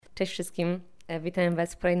Cześć wszystkim, witam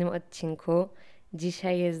Was w kolejnym odcinku.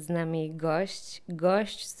 Dzisiaj jest z nami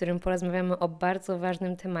gość, z którym porozmawiamy o bardzo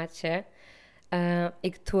ważnym temacie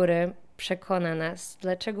i który przekona nas,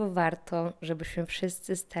 dlaczego warto, żebyśmy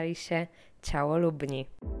wszyscy stali się ciałolubni.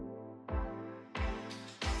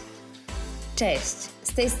 Cześć,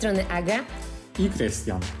 z tej strony Aga i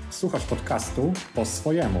Krystian. Słuchasz podcastu po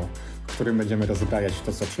swojemu, w którym będziemy rozbrajać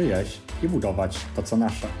to, co czyjeś i budować to, co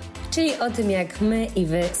nasze. Czyli o tym, jak my i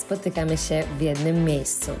Wy spotykamy się w jednym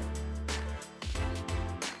miejscu.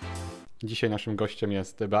 Dzisiaj naszym gościem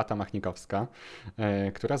jest Beata Machnikowska,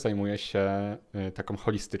 która zajmuje się taką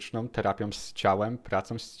holistyczną terapią z ciałem,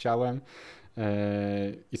 pracą z ciałem.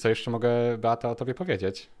 I co jeszcze mogę, Beata, o Tobie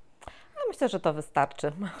powiedzieć? Myślę, że to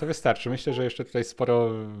wystarczy. To wystarczy. Myślę, że jeszcze tutaj sporo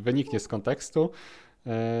wyniknie z kontekstu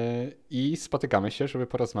i spotykamy się, żeby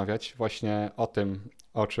porozmawiać właśnie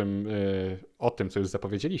o tym, co już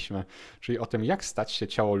zapowiedzieliśmy, czyli o tym, jak stać się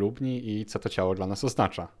ciałolubni i co to ciało dla nas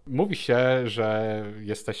oznacza. Mówi się, że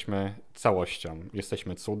jesteśmy całością,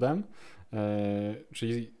 jesteśmy cudem,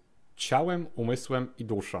 czyli ciałem, umysłem i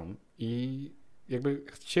duszą. I jakby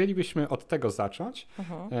chcielibyśmy od tego zacząć,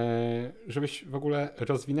 żebyś w ogóle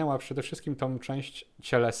rozwinęła przede wszystkim tą część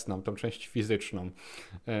cielesną, tą część fizyczną.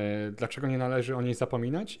 Dlaczego nie należy o niej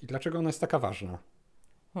zapominać i dlaczego ona jest taka ważna?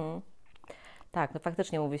 Tak, no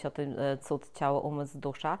faktycznie mówi się o tym cud, ciało, umysł,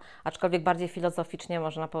 dusza, aczkolwiek bardziej filozoficznie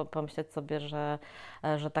można pomyśleć sobie, że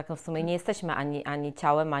tak w sumie nie jesteśmy ani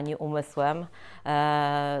ciałem, ani umysłem.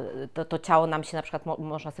 To ciało nam się na przykład,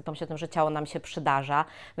 można sobie pomyśleć o tym, że ciało nam się przydarza,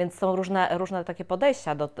 więc są różne takie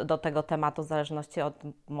podejścia do tego tematu w zależności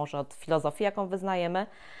może od filozofii, jaką wyznajemy.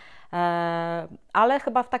 Ale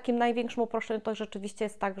chyba w takim największym uproszczeniu to rzeczywiście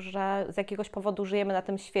jest tak, że z jakiegoś powodu żyjemy na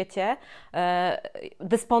tym świecie,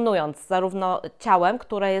 dysponując zarówno ciałem,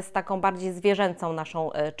 które jest taką bardziej zwierzęcą naszą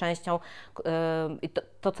częścią, i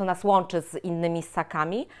to, co nas łączy z innymi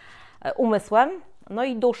ssakami, umysłem, no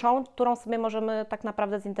i duszą, którą sobie możemy tak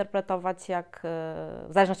naprawdę zinterpretować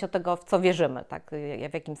w zależności od tego, w co wierzymy, tak?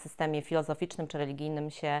 W jakim systemie filozoficznym czy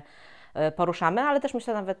religijnym się poruszamy, ale też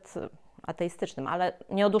myślę nawet ateistycznym, ale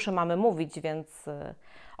nie o duszy mamy mówić, więc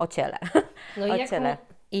o ciele. No o ciele.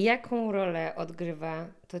 I jaką rolę odgrywa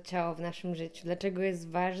to ciało w naszym życiu? Dlaczego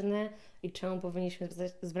jest ważne i czemu powinniśmy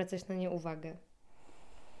zwracać na nie uwagę?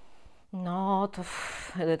 No, to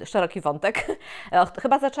szeroki wątek.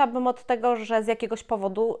 Chyba zaczęłabym od tego, że z jakiegoś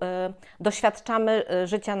powodu doświadczamy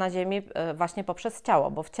życia na ziemi właśnie poprzez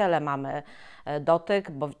ciało, bo w ciele mamy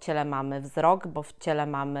dotyk, bo w ciele mamy wzrok, bo w ciele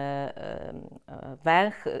mamy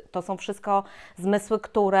węch. To są wszystko zmysły,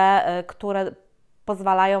 które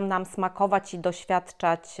pozwalają nam smakować i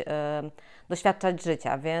doświadczać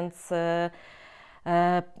życia, więc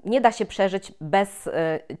nie da się przeżyć bez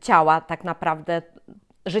ciała tak naprawdę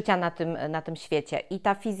życia na tym świecie. I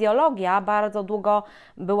ta fizjologia bardzo długo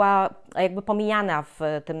była jakby pomijana w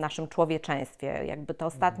tym naszym człowieczeństwie. Jakby te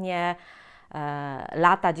ostatnie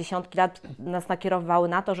lata, dziesiątki lat nas nakierowały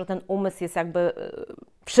na to, że ten umysł jest jakby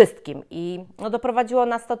wszystkim. I doprowadziło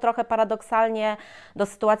nas to trochę paradoksalnie do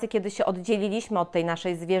sytuacji, kiedy się oddzieliliśmy od tej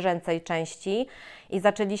naszej zwierzęcej części i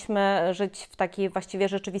zaczęliśmy żyć w takiej właściwie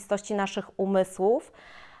rzeczywistości naszych umysłów.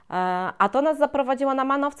 A to nas zaprowadziło na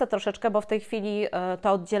manowce troszeczkę, bo w tej chwili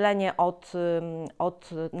to oddzielenie od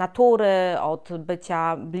natury, od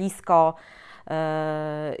bycia blisko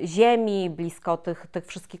ziemi, blisko tych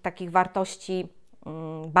wszystkich takich wartości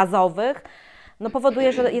bazowych,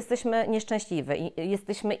 powoduje, że jesteśmy nieszczęśliwi.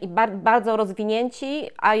 Jesteśmy bardzo rozwinięci,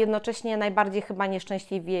 a jednocześnie najbardziej chyba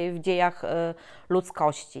nieszczęśliwi w dziejach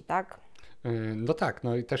ludzkości, tak? No tak,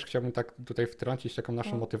 no i też chciałbym tak tutaj wtrącić taką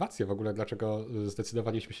naszą motywację w ogóle, dlaczego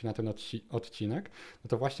zdecydowaliśmy się na ten odcinek. No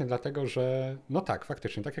to właśnie dlatego, że no tak,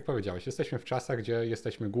 faktycznie, tak jak powiedziałeś, jesteśmy w czasach, gdzie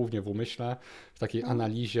jesteśmy głównie w umyśle, w takiej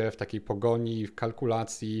analizie, w takiej pogoni, w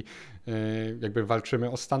kalkulacji, jakby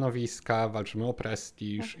walczymy o stanowiska, walczymy o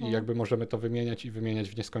prestiż i jakby możemy to wymieniać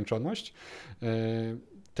w nieskończoność.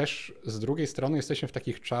 Też z drugiej strony jesteśmy w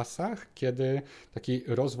takich czasach, kiedy taki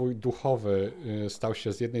rozwój duchowy stał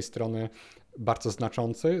się z jednej strony bardzo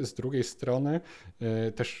znaczący, z drugiej strony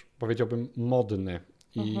też powiedziałbym modny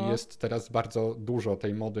i jest teraz bardzo dużo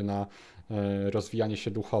tej mody na rozwijanie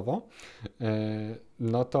się duchowo.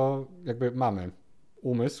 No to jakby mamy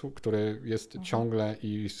umysł, który jest ciągle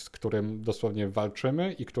i z którym dosłownie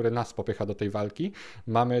walczymy i który nas popycha do tej walki.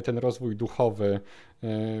 Mamy ten rozwój duchowy,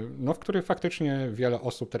 w który faktycznie wiele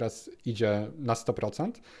osób teraz idzie na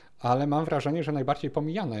 100%, ale mam wrażenie, że najbardziej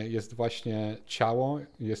pomijane jest właśnie ciało,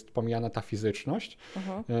 jest pomijana ta fizyczność.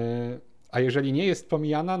 A jeżeli nie jest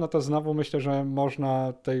pomijana, no to znowu myślę, że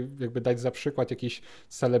można tutaj jakby dać za przykład jakichś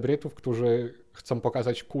celebrytów, którzy chcą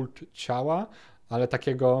pokazać kult ciała, ale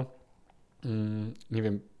takiego, nie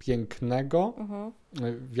wiem, pięknego,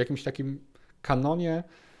 w jakimś takim kanonie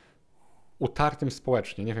utartym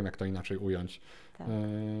społecznie. Nie wiem, jak to inaczej ująć. Tak.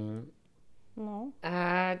 No.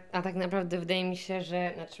 A tak naprawdę wydaje mi się,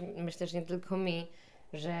 że, myślę, że nie tylko mi,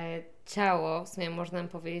 że ciało, w sumie można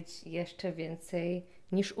powiedzieć, jeszcze więcej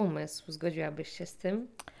niż umysł. Zgodziłabyś się z tym?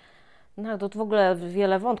 No to w ogóle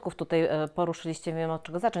wiele wątków tutaj poruszyliście, nie wiem od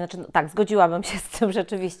czego zacząć. Tak, zgodziłabym się z tym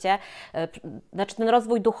rzeczywiście. Ten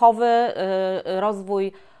rozwój duchowy,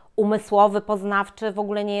 rozwój umysłowy, poznawczy w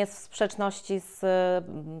ogóle nie jest w sprzeczności z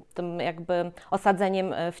tym jakby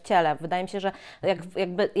osadzeniem w ciele. Wydaje mi się, że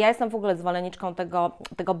ja jestem w ogóle zwolenniczką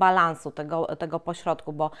tego balansu, tego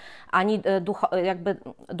pośrodku, bo ani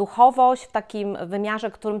duchowość w takim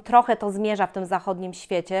wymiarze, którym trochę to zmierza w tym zachodnim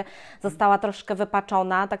świecie, została troszkę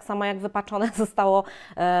wypaczona, tak samo jak wypaczone zostało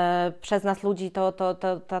przez nas ludzi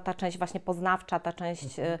ta część właśnie poznawcza, ta część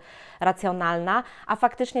racjonalna, a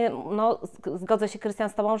faktycznie zgodzę się, Krystian,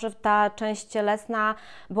 z Tobą, że ta część cielesna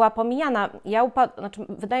była pomijana.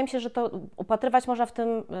 Wydaje mi się, że to upatrywać można w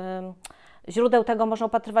tym, źródeł tego można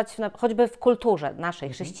upatrywać choćby w kulturze naszej,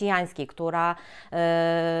 chrześcijańskiej, która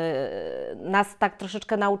nas tak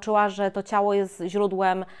troszeczkę nauczyła, że to ciało jest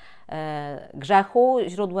źródłem grzechu,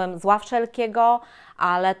 źródłem zła wszelkiego,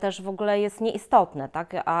 ale też w ogóle jest nieistotne,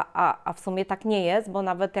 tak? A w sumie tak nie jest, bo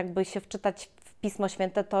nawet jakby się wczytać w Pismo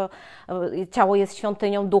Święte, to ciało jest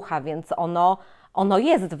świątynią ducha, więc ono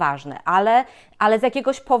jest ważne, ale z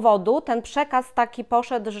jakiegoś powodu ten przekaz taki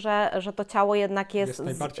poszedł, że to ciało jednak jest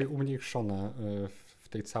najbardziej umniejszone w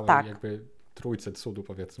tej całej jakby trójce cudu,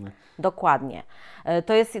 powiedzmy. Dokładnie.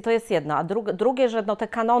 To jest jedno. A drugie, że te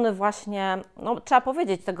kanony właśnie, trzeba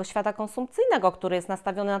powiedzieć, tego świata konsumpcyjnego, który jest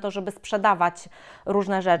nastawiony na to, żeby sprzedawać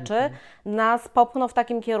różne rzeczy, nas popchnął w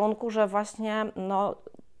takim kierunku, że właśnie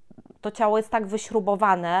to ciało jest tak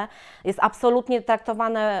wyśrubowane, jest absolutnie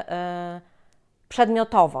traktowane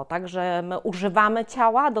przedmiotowo, tak, że my używamy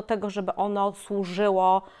ciała do tego, żeby ono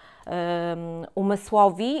służyło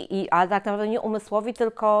umysłowi, ale tak naprawdę nie umysłowi,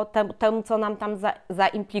 tylko temu, co nam tam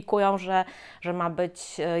zaimplikują, że ma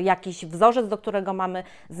być jakiś wzorzec, do którego mamy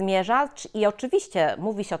zmierzać. I oczywiście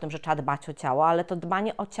mówi się o tym, że trzeba dbać o ciało, ale to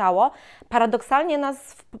dbanie o ciało paradoksalnie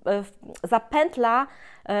nas zapętla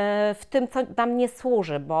w tym, co nam nie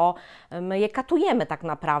służy, bo my je katujemy tak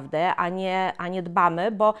naprawdę, a nie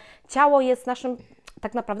dbamy, bo ciało jest naszym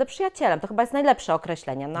tak naprawdę przyjacielem. To chyba jest najlepsze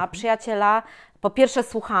określenie. A przyjaciela po pierwsze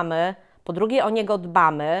słuchamy, po drugie o niego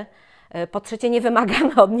dbamy, po trzecie nie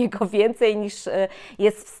wymagamy od niego więcej niż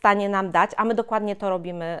jest w stanie nam dać, a my dokładnie to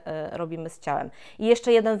robimy z ciałem. I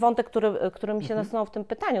jeszcze jeden wątek, który mi się nasunął w tym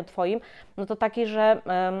pytaniu Twoim, to taki,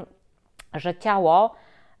 że ciało,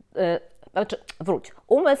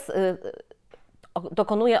 umysł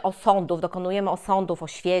dokonujemy osądów o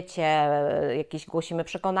świecie, jakieś głosimy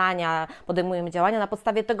przekonania, podejmujemy działania na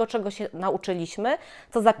podstawie tego, czego się nauczyliśmy,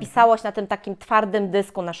 co zapisało się na tym takim twardym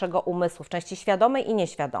dysku naszego umysłu, w części świadomej i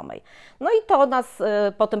nieświadomej. I to nas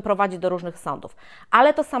potem prowadzi do różnych sądów.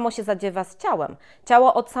 Ale to samo się zadziewa z ciałem.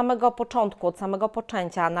 Ciało od samego początku, od samego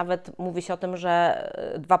poczęcia, nawet mówi się o tym, że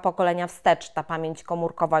 2 pokolenia wstecz ta pamięć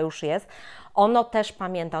komórkowa już jest, ono też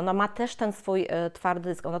pamięta, ono ma też ten swój twardy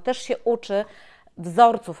dysk, ono też się uczy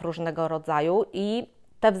wzorców różnego rodzaju i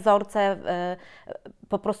te wzorce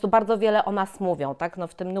po prostu bardzo wiele o nas mówią, tak?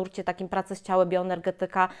 W tym nurcie takim pracy z ciałem,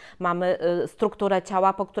 bioenergetyka mamy strukturę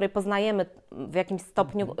ciała, po której poznajemy w jakimś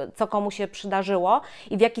stopniu, co komu się przydarzyło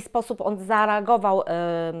i w jaki sposób on zareagował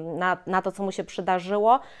na to, co mu się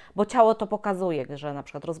przydarzyło, bo ciało to pokazuje, że na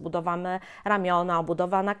przykład rozbudowane ramiona,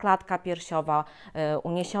 obudowana klatka piersiowa,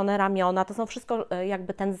 uniesione ramiona, to są wszystko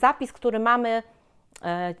jakby ten zapis, który mamy,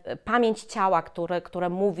 pamięć ciała, które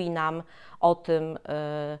mówi nam o tym,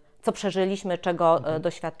 co przeżyliśmy, czego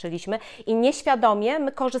doświadczyliśmy i nieświadomie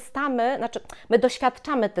my korzystamy, my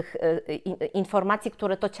doświadczamy tych informacji,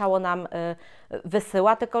 które to ciało nam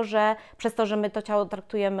wysyła, tylko że przez to, że my to ciało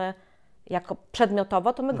traktujemy jako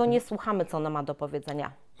przedmiotowo, to my go nie słuchamy, co ono ma do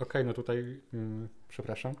powiedzenia. Okej, tutaj,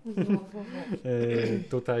 przepraszam,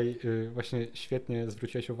 tutaj właśnie świetnie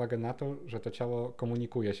zwróciłeś uwagę na to, że to ciało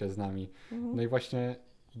komunikuje się z nami. No i właśnie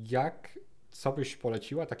co byś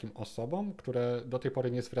poleciła takim osobom, które do tej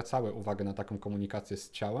pory nie zwracały uwagi na taką komunikację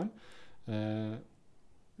z ciałem?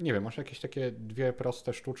 Nie wiem, masz jakieś takie 2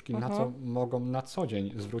 proste sztuczki, na co mogą na co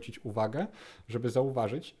dzień zwrócić uwagę, żeby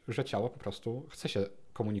zauważyć, że ciało po prostu chce się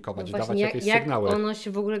komunikować, dawać jakieś sygnały. Jak ono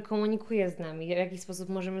się w ogóle komunikuje z nami? W jaki sposób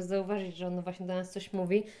możemy zauważyć, że ono właśnie do nas coś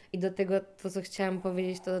mówi? I do tego, to co chciałam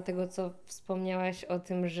powiedzieć, to do tego, co wspomniałaś o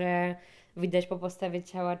tym, że widać po postawie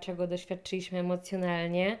ciała, czego doświadczyliśmy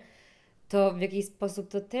emocjonalnie, to w jakiś sposób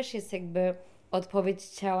to też jest jakby odpowiedź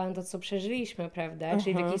ciała na to, co przeżyliśmy, prawda?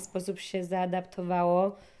 Czyli w jakiś sposób się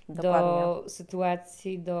zaadaptowało Dokładnie. do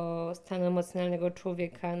sytuacji, do stanu emocjonalnego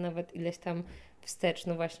człowieka, nawet ileś tam wstecz.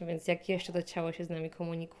 No właśnie, więc jak jeszcze to ciało się z nami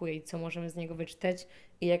komunikuje i co możemy z niego wyczytać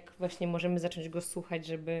i jak właśnie możemy zacząć go słuchać,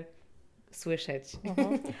 żeby słyszeć.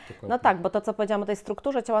 No tak, bo to, co powiedziałam o tej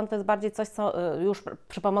strukturze ciała, to jest bardziej coś, co już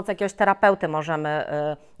przy pomocy jakiegoś terapeuty możemy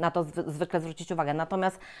na to zwykle zwrócić uwagę.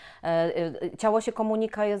 Natomiast ciało się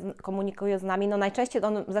komunikuje z nami, no najczęściej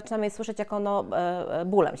zaczynamy je słyszeć, jak ono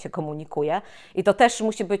bólem się komunikuje i to też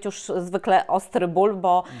musi być już zwykle ostry ból,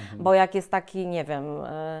 bo jak jest taki, nie wiem,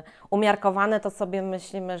 umiarkowany, to sobie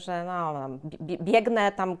myślimy, że no,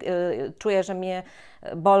 biegnę, tam czuję, że mnie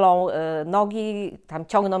bolą nogi, tam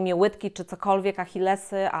ciągną mnie łydki czy cokolwiek,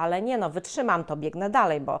 achillesy, ale nie, no wytrzymam to, biegnę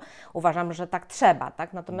dalej, bo uważam, że tak trzeba,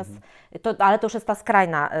 tak? Natomiast, ale to już jest ta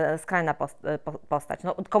skrajna postać.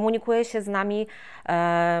 No, komunikuje się z nami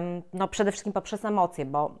no, przede wszystkim poprzez emocje,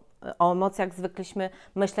 bo o emocjach zwykliśmy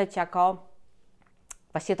myśleć jako...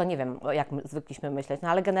 Właściwie to nie wiem, jak my zwykliśmy myśleć, no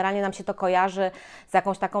ale generalnie nam się to kojarzy z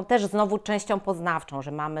jakąś taką też znowu częścią poznawczą,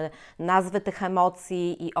 że mamy nazwy tych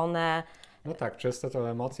emocji i one... No tak, często te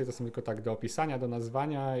emocje to są tylko tak do opisania, do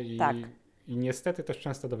nazwania i, Tak. i niestety też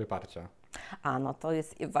często do wyparcia. A no to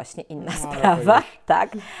jest właśnie inna sprawa, tak.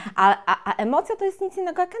 A emocja to jest nic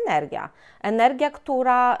innego jak energia. Energia,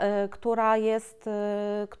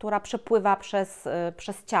 która przepływa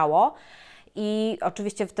przez ciało. I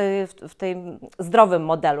oczywiście w tym zdrowym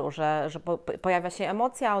modelu, że pojawia się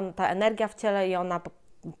emocja, ta energia w ciele i ona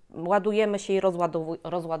ładujemy się i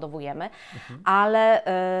rozładowujemy, ale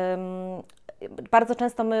bardzo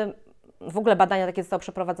często w ogóle badania takie zostały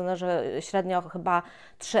przeprowadzone, że średnio chyba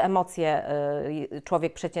 3 emocje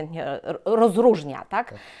człowiek przeciętnie rozróżnia,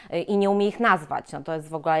 tak? I nie umie ich nazwać, no to jest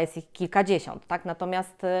w ogóle jest ich kilkadziesiąt, tak?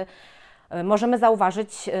 Natomiast możemy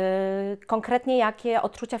zauważyć konkretnie, jakie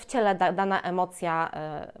odczucia w ciele dana emocja,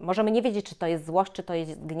 możemy nie wiedzieć, czy to jest złość, czy to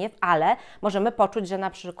jest gniew, ale możemy poczuć, że na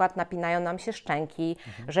przykład napinają nam się szczęki,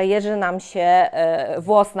 że jeży nam się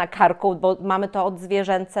włos na karku, bo mamy to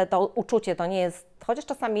odzwierzęce, to uczucie, to nie jest, chociaż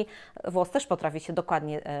czasami włos też potrafi się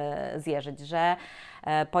dokładnie zjeżyć, że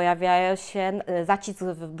pojawia się zacisk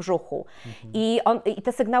w brzuchu i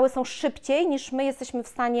te sygnały są szybciej niż my jesteśmy w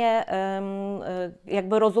stanie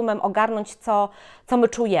jakby rozumem ogarnąć, co my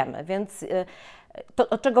czujemy, więc to,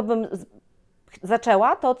 od czego bym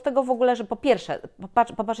zaczęła, to od tego w ogóle, że po pierwsze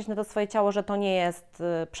popatrzeć na to swoje ciało, że to nie jest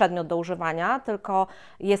przedmiot do używania, tylko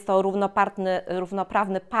jest to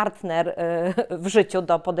równoprawny partner w życiu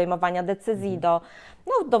do podejmowania decyzji, do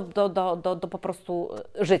po prostu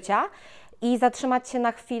życia i zatrzymać się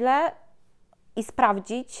na chwilę i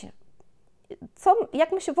sprawdzić,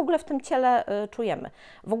 jak my się w ogóle w tym ciele czujemy.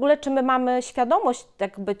 W ogóle czy my mamy świadomość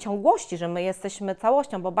jakby ciągłości, że my jesteśmy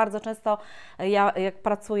całością, bo bardzo często ja jak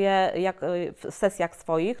pracuję w sesjach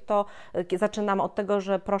swoich, to zaczynam od tego,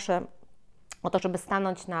 że proszę o to, żeby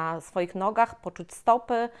stanąć na swoich nogach, poczuć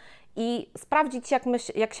stopy i sprawdzić,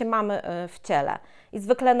 jak się mamy w ciele. I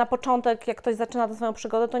zwykle na początek, jak ktoś zaczyna tę swoją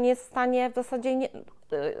przygodę, to nie jest w stanie w zasadzie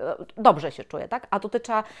dobrze się czuje, tak? A tutaj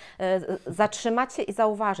trzeba zatrzymać się i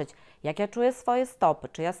zauważyć, jak ja czuję swoje stopy,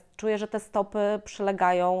 czy ja czuję, że te stopy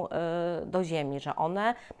przylegają do ziemi, że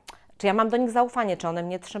czy ja mam do nich zaufanie, czy one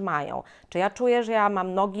mnie trzymają, czy ja czuję, że ja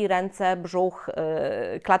mam nogi, ręce, brzuch,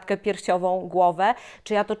 klatkę piersiową, głowę,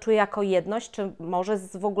 czy ja to czuję jako jedność, czy może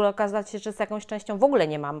w ogóle okazać się, że z jakąś częścią w ogóle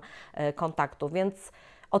nie mam kontaktu, więc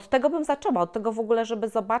od tego bym zaczęła, od tego w ogóle, żeby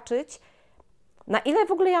zobaczyć, na ile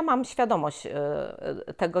w ogóle ja mam świadomość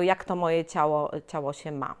tego, jak to moje ciało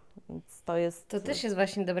się ma. Więc to też jest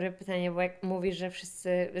właśnie dobre pytanie, bo jak mówisz,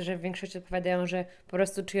 że w większości odpowiadają, że po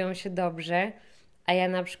prostu czują się dobrze, a ja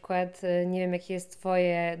na przykład, nie wiem jakie jest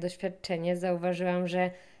Twoje doświadczenie, zauważyłam,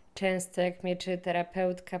 że często jak mnie czy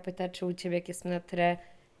terapeutka pyta, czy u Ciebie jak jest na tle,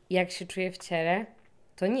 jak się czuję w ciele,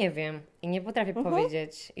 to nie wiem i nie potrafię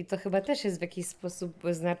powiedzieć. I to chyba też jest w jakiś sposób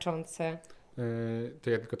znaczące. To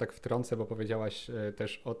ja tylko tak wtrącę, bo powiedziałaś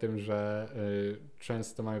też o tym, że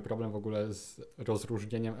często mamy problem w ogóle z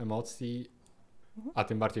rozróżnieniem emocji, a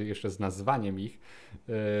tym bardziej jeszcze z nazwaniem ich.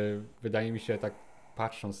 Wydaje mi się tak,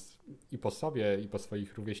 patrząc i po sobie, i po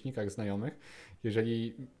swoich rówieśnikach, znajomych,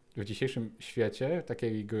 jeżeli w dzisiejszym świecie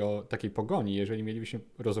takiej pogoni, jeżeli mielibyśmy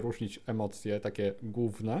rozróżnić emocje takie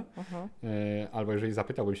główne, albo jeżeli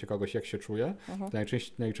zapytałbym się kogoś, jak się czuje, to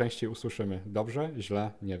najczęściej usłyszymy dobrze,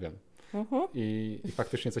 źle, nie wiem. I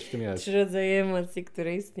faktycznie coś w tym jest. 3 rodzaje emocji,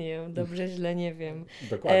 które istnieją. Dobrze, źle, nie wiem.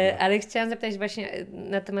 Dokładnie. Ale chciałam zapytać właśnie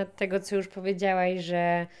na temat tego, co już powiedziałaś,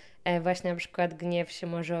 że właśnie na przykład gniew się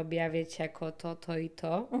może objawiać jako to i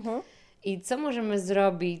to. I co możemy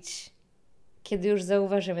zrobić kiedy już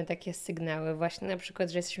zauważymy takie sygnały, właśnie na przykład,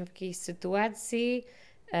 że jesteśmy w jakiejś sytuacji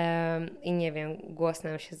i nie wiem, głos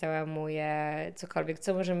nam się załamuje, cokolwiek,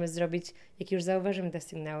 co możemy zrobić, jak już zauważymy te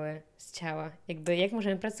sygnały z ciała? Jakby jak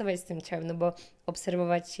możemy pracować z tym ciałem, no bo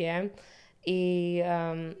obserwować je i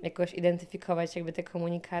jakoś identyfikować jakby te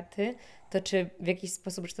komunikaty, to czy w jakiś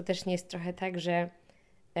sposób, że to też nie jest trochę tak, że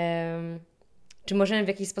czy możemy w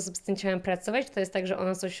jakiś sposób z tym ciałem pracować? Czy to jest tak, że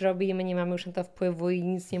ono coś robi i my nie mamy już na to wpływu i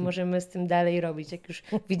nic nie możemy z tym dalej robić, jak już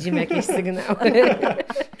widzimy jakieś sygnały?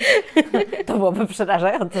 To byłoby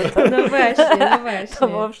przerażające. No właśnie. To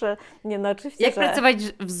było nie, no oczywiście, jak pracować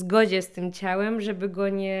w zgodzie z tym ciałem, żeby go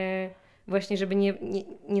żeby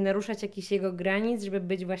nie naruszać jakichś jego granic, żeby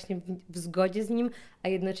być właśnie w zgodzie z nim, a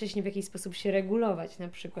jednocześnie w jakiś sposób się regulować na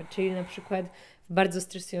przykład. Czyli na przykład w bardzo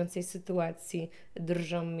stresującej sytuacji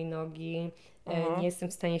drżą mi nogi, nie jestem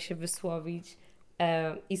w stanie się wysłowić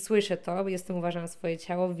i słyszę to, jestem uważna na swoje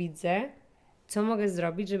ciało, widzę, co mogę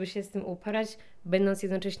zrobić, żeby się z tym uporać, będąc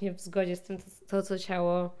jednocześnie w zgodzie z tym, co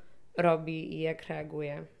ciało robi i jak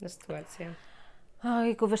reaguje na sytuację.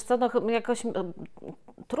 Ojku, wiesz co, no jakoś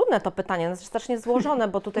trudne to pytanie, no, strasznie złożone,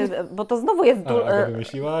 bo to znowu jest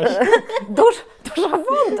wymyśliłaś?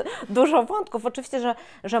 dużo wątków. Oczywiście,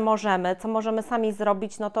 że możemy. Co możemy sami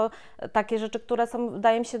zrobić, no to takie rzeczy, które są,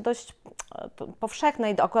 wydaje mi się, dość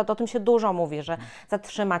powszechne i akurat o tym się dużo mówi, że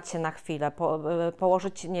zatrzymać się na chwilę,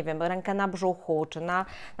 położyć, nie wiem, rękę na brzuchu czy na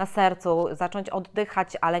sercu, zacząć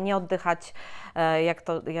oddychać, ale nie oddychać, jak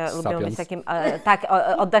to ja lubię być takim,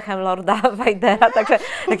 oddechem Lorda Vadera, także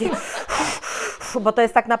taki, bo to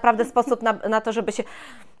jest tak naprawdę sposób na to, żeby się...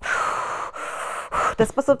 To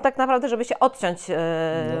jest sposób tak naprawdę, żeby się odciąć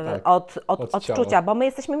od odczucia, bo my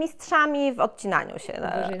jesteśmy mistrzami w odcinaniu się.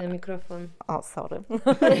 Uważaj na mikrofon. O, sorry.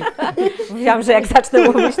 Mówiłam, że jak zacznę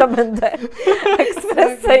mówić, to będę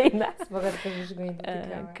ekspresyjna. Spogadka, że go nie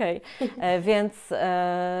dotykała. Okej. Więc,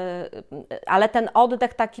 ale ten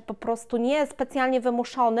oddech taki po prostu nie specjalnie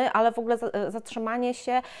wymuszony, ale w ogóle zatrzymanie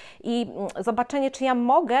się i zobaczenie, czy ja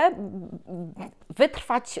mogę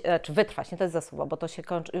wytrwać, nie to jest za słowo, bo to się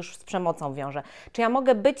już z przemocą wiąże. Czy ja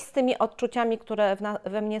mogę być z tymi odczuciami, które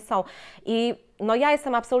we mnie są? I no ja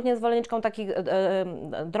jestem absolutnie zwolenniczką takich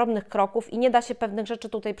drobnych kroków i nie da się pewnych rzeczy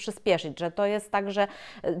tutaj przyspieszyć, że to jest tak, że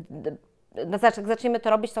jak zaczniemy to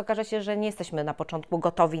robić, to okaże się, że nie jesteśmy na początku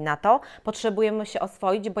gotowi na to, potrzebujemy się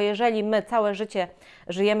oswoić, bo jeżeli my całe życie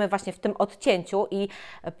żyjemy właśnie w tym odcięciu i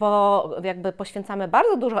jakby poświęcamy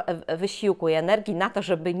bardzo dużo wysiłku i energii na to,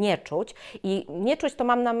 żeby nie czuć i nie czuć, to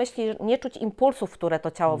mam na myśli nie czuć impulsów, które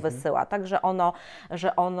to ciało wysyła, tak,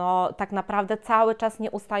 że ono tak naprawdę cały czas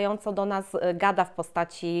nieustająco do nas gada w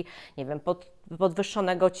postaci, nie wiem,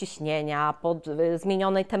 podwyższonego ciśnienia,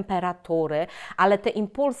 zmienionej temperatury, ale te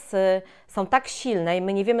impulsy są tak silne i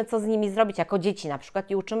my nie wiemy, co z nimi zrobić jako dzieci na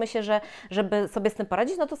przykład i uczymy się, że żeby sobie z tym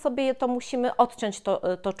poradzić, no to sobie to musimy odciąć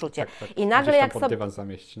to czucie. Tak. I nagle jak pod dywan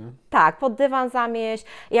zamieść, nie? Tak, pod dywan zamieść.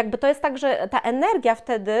 Jakby to jest tak, że ta energia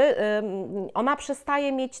wtedy, ona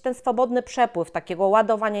przestaje mieć ten swobodny przepływ takiego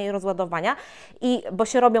ładowania i rozładowania, bo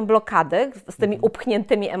się robią blokady z tymi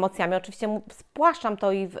upchniętymi emocjami. Oczywiście spłaszczam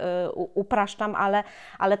to i upraszczam,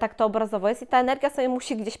 ale tak to obrazowo jest i ta energia sobie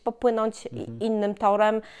musi gdzieś popłynąć innym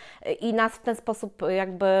torem i nas w ten sposób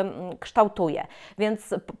jakby kształtuje.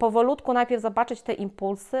 Więc powolutku najpierw zobaczyć te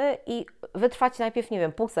impulsy i wytrwać najpierw, nie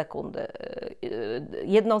wiem, pół sekundy,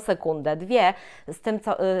 1 sekundę, 2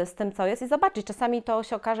 z tym, co jest i zobaczyć. Czasami to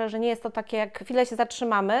się okaże, że nie jest to takie, jak chwilę się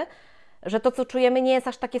zatrzymamy, że to, co czujemy, nie jest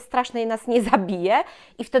aż takie straszne i nas nie zabije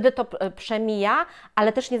i wtedy to przemija,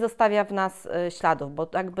 ale też nie zostawia w nas śladów, bo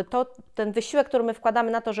jakby ten wysiłek, który my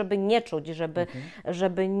wkładamy na to, żeby nie czuć,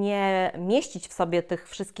 żeby nie mieścić w sobie tych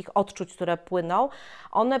wszystkich odczuć, które płyną,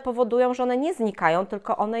 one powodują, że one nie znikają,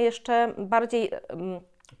 tylko one jeszcze bardziej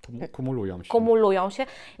kumulują się.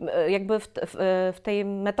 Jakby w tej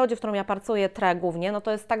metodzie, w którą ja pracuję, głównie, no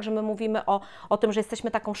to jest tak, że my mówimy o tym, że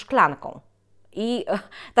jesteśmy taką szklanką. I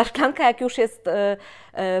ta szklanka, jak już jest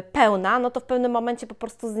pełna, no to w pewnym momencie po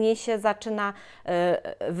prostu z niej się zaczyna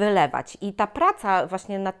wylewać. I ta praca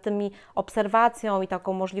właśnie nad tymi obserwacją i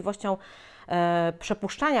taką możliwością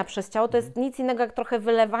przepuszczania przez ciało, to jest nic innego jak trochę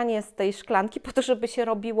wylewanie z tej szklanki po to, żeby się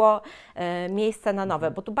robiło miejsce na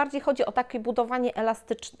nowe, bo tu bardziej chodzi o takie budowanie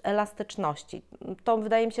elastyczności. To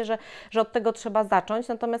wydaje mi się, że od tego trzeba zacząć,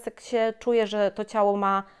 natomiast jak się czuje, że to ciało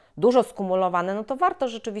ma dużo skumulowane, no to warto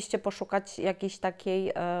rzeczywiście poszukać jakiejś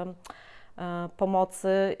takiej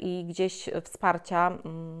pomocy i gdzieś wsparcia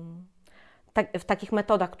w takich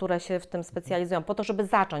metodach, które się w tym specjalizują, po to, żeby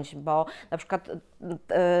zacząć, bo na przykład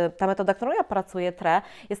ta metoda, którą ja pracuję,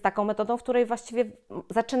 jest taką metodą, w której właściwie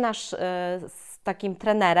zaczynasz z takim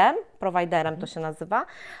trenerem, prowajderem to się nazywa,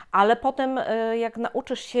 ale potem jak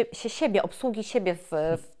nauczysz się siebie, obsługi siebie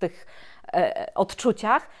w tych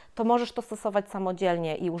odczuciach, to możesz to stosować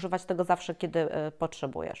samodzielnie i używać tego zawsze, kiedy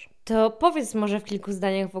potrzebujesz. To powiedz może w kilku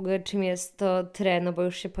zdaniach w ogóle, czym jest to TRE, no bo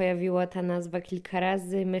już się pojawiła ta nazwa kilka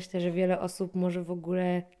razy. Myślę, że wiele osób może w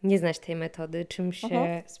ogóle nie znać tej metody. Czym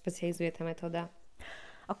się specjalizuje ta metoda?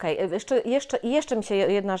 Okej, jeszcze mi się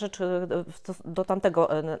jedna rzecz do tamtego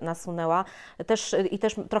nasunęła. Też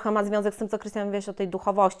trochę ma związek z tym, co Krystian mówiłeś o tej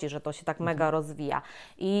duchowości, że to się tak mega rozwija.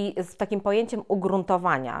 I z takim pojęciem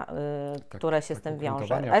ugruntowania, które się z tym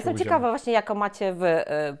wiąże. A jestem ciekawa właśnie,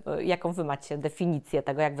 jaką wy macie definicję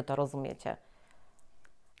tego, jak wy to rozumiecie.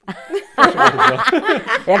 Proszę bardzo.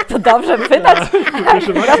 Jak to dobrze pytać?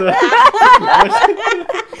 Proszę bardzo.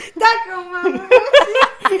 Taką mamy!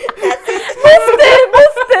 Musty!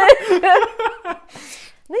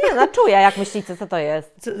 No nie, no czuję, jak myślicie, co to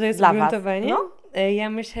jest? Co to jest dla ugruntowanie? was? No? Ja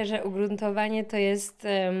myślę, że ugruntowanie to jest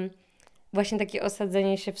właśnie takie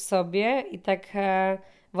osadzenie się w sobie i taka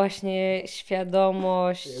właśnie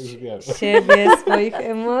świadomość siebie, swoich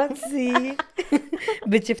emocji.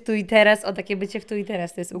 Bycie w tu i teraz, takie bycie w tu i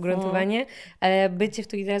teraz to jest ugruntowanie, ale bycie w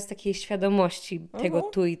tu i teraz takiej świadomości tego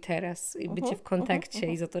tu i teraz i bycie w kontakcie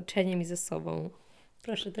i z otoczeniem i ze sobą.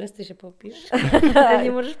 Proszę, teraz ty się popisz.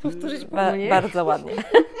 Nie możesz powtórzyć po mnie. Bardzo ładnie.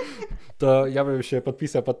 To ja bym się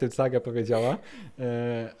podpisał pod tym, co Aga powiedziała,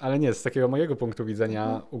 ale nie, z takiego mojego punktu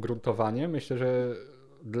widzenia ugruntowanie myślę, że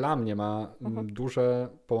dla mnie ma duże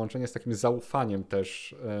połączenie z takim zaufaniem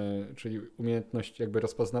też, czyli umiejętność jakby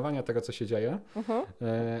rozpoznawania tego, co się dzieje,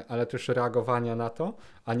 ale też reagowania na to,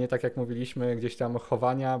 a nie tak jak mówiliśmy, gdzieś tam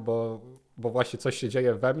chowania, bo właśnie coś się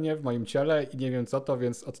dzieje we mnie, w moim ciele i nie wiem co to,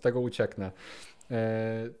 więc od tego ucieknę.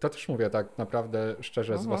 To też mówię tak naprawdę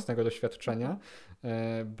szczerze z własnego doświadczenia,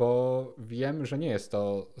 bo wiem, że nie jest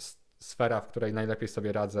to sfera, w której najlepiej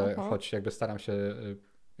sobie radzę, choć jakby staram się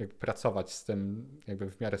jakby pracować z tym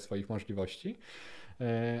jakby w miarę swoich możliwości,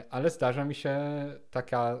 ale zdarzają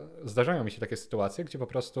mi się takie sytuacje, gdzie po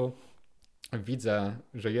prostu widzę,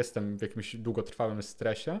 że jestem w jakimś długotrwałym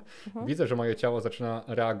stresie, widzę, że moje ciało zaczyna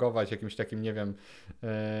reagować jakimś takim, nie wiem,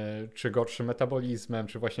 czy gorszym metabolizmem,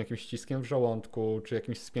 czy właśnie jakimś ściskiem w żołądku, czy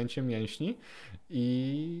jakimś spięciem mięśni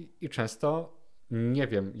i często nie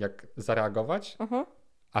wiem, jak zareagować,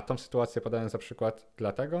 a tą sytuację podałem za przykład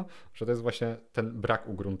dlatego, że to jest właśnie ten brak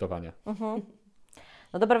ugruntowania.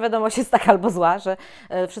 No dobra wiadomość jest taka albo zła, że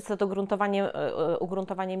wszyscy to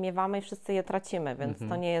ugruntowanie miewamy i wszyscy je tracimy, więc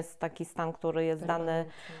to nie jest taki stan, który jest dany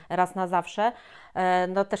raz na zawsze.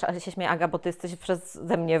 No też się śmieję, Aga, bo ty jesteś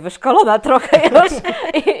przeze mnie wyszkolona trochę już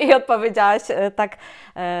i odpowiedziałaś tak,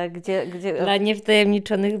 gdzie... Dla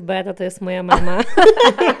niewtajemniczonych Beata to jest moja mama.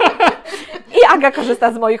 I Aga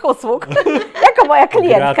korzysta z moich usług jako moja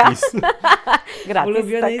klientka. Gratis. W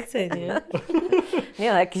ulubionej cenie.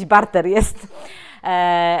 Nie no, jakiś barter jest.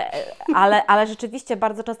 Ale rzeczywiście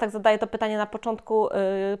bardzo często jak zadaję to pytanie na początku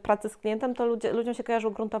pracy z klientem, to ludziom się kojarzy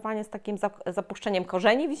ugruntowanie z takim zapuszczeniem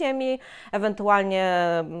korzeni w ziemi, ewentualnie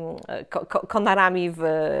konarami w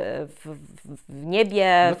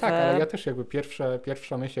niebie. No tak, ale ja też jakby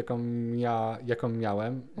pierwsza myśl, jaką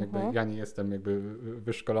miałem, jakby ja nie jestem jakby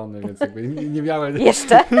wyszkolony, więc jakby nie miałem...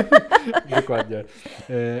 Jeszcze? Dokładnie.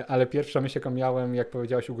 Ale pierwsza myśl, jaką miałem, jak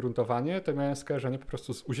powiedziałaś ugruntowanie, to miałem skojarzenie po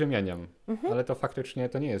prostu z uziemieniem. Ale to faktycznie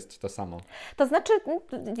to nie jest to samo. To znaczy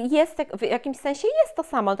jest, w jakimś sensie jest to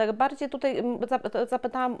samo. Tak bardziej tutaj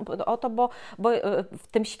zapytałam o to, bo w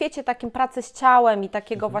tym świecie takim pracy z ciałem i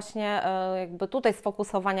takiego właśnie jakby tutaj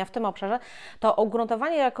sfokusowania w tym obszarze, to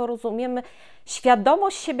ugruntowanie jako rozumiemy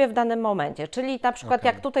świadomość siebie w danym momencie. Czyli na przykład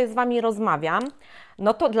jak tutaj z Wami rozmawiam,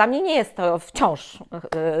 no to dla mnie nie jest to wciąż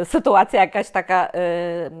sytuacja jakaś taka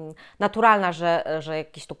naturalna, że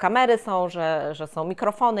jakieś tu kamery są, że są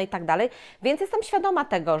mikrofony i tak dalej, więc jestem świadoma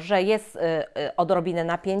tego, że jest odrobinę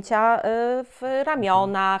napięcia w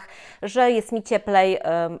ramionach, że jest mi cieplej,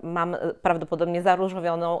 mam prawdopodobnie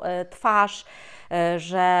zaróżowioną twarz,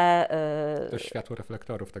 że... To światło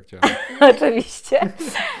reflektorów tak działa. Oczywiście.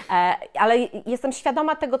 Ale jestem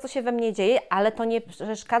świadoma tego, co się we mnie dzieje, ale to nie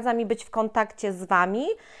przeszkadza mi być w kontakcie z Wami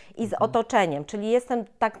i z otoczeniem. Czyli jestem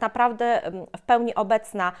tak naprawdę w pełni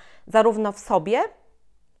obecna zarówno w sobie,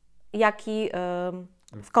 jak i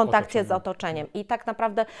w kontakcie z otoczeniem. I tak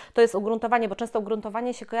naprawdę to jest ugruntowanie, bo często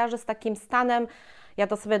ugruntowanie się kojarzy z takim stanem, ja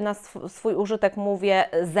to sobie na swój użytek mówię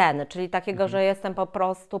zen, czyli takiego, że jestem po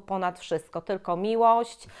prostu ponad wszystko, tylko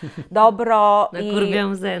miłość, dobro i...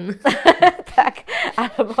 Nakurwiam zen. Tak,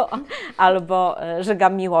 albo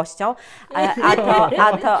żygam miłością,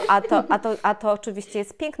 a to oczywiście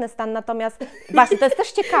jest piękny stan, natomiast właśnie to jest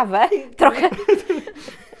też ciekawe, trochę...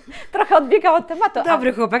 Trochę odbiegał od tematu.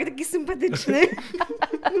 Dobry chłopak, taki sympatyczny.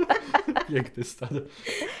 Piękny stan.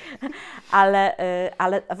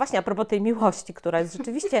 Ale właśnie a propos tej miłości, która jest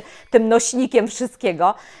rzeczywiście tym nośnikiem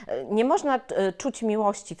wszystkiego, nie można czuć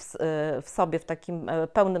miłości w sobie w takim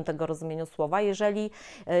pełnym tego rozumieniu słowa, jeżeli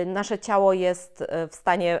nasze ciało jest w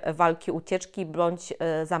stanie walki, ucieczki bądź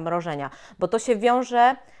zamrożenia, bo to się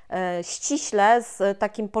wiąże ściśle z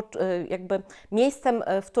takim jakby miejscem,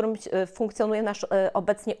 w którym funkcjonuje nasz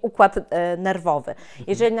obecnie układ nerwowy.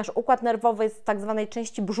 Jeżeli nasz układ nerwowy jest w tak zwanej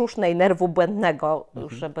części brzusznej nerwu błędnego,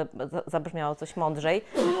 już żeby zabrzmiało coś mądrzej,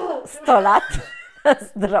 100 lat,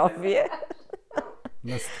 zdrowie.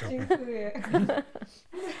 Dziękuję.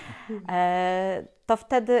 To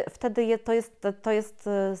wtedy to jest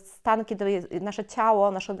stan, kiedy nasze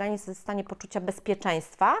ciało, nasz organizm jest w stanie poczucia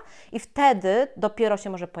bezpieczeństwa i wtedy dopiero się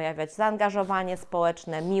może pojawiać zaangażowanie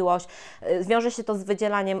społeczne, miłość. Wiąże się to z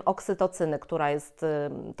wydzielaniem oksytocyny, która jest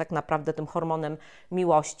tak naprawdę tym hormonem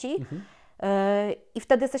miłości. I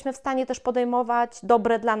wtedy jesteśmy w stanie też podejmować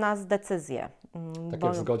dobre dla nas decyzje. Takie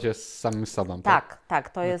w zgodzie z samym sobą, tak,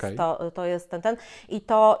 to jest, to jest ten. I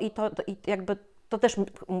jakby to też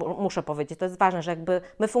muszę powiedzieć, to jest ważne, że jakby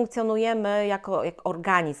my funkcjonujemy jak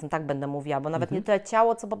organizm, tak będę mówiła, bo nawet nie tyle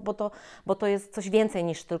ciało, bo to jest coś więcej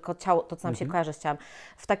niż tylko ciało, to co nam się kojarzy z ciałem.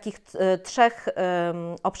 W takich 3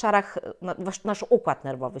 obszarach nasz układ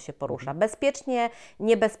nerwowy się porusza. Bezpiecznie,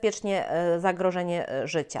 niebezpiecznie, zagrożenie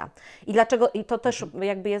życia. I to też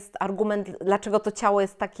jakby jest argument, dlaczego to ciało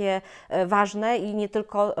jest takie ważne i nie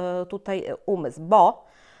tylko tutaj umysł,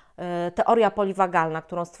 bo teoria poliwagalna,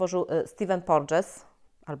 którą stworzył Stephen Porges,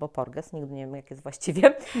 albo Porges, nigdy nie wiem jak jest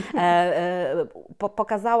właściwie,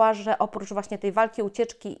 pokazała, że oprócz właśnie tej walki,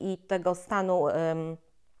 ucieczki i tego stanu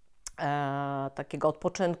takiego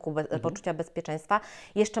odpoczynku, poczucia bezpieczeństwa,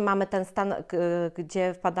 jeszcze mamy ten stan,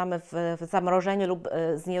 gdzie wpadamy w zamrożenie lub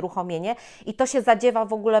znieruchomienie i to się zadziewa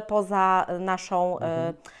w ogóle poza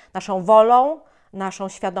naszą wolą, naszą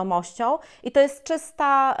świadomością i to jest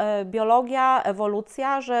czysta biologia,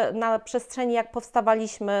 ewolucja, że na przestrzeni jak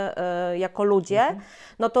powstawaliśmy jako ludzie,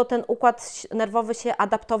 no to ten układ nerwowy się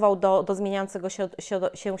adaptował do zmieniającego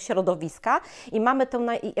się środowiska i mamy tę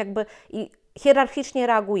jakby hierarchicznie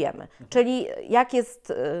reagujemy, czyli jak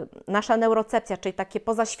jest nasza neurocepcja, czyli takie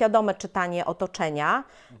pozaświadome czytanie otoczenia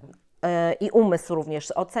i umysł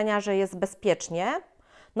również ocenia, że jest bezpiecznie,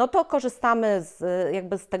 no to korzystamy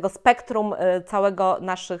z tego spektrum całego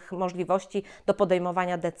naszych możliwości do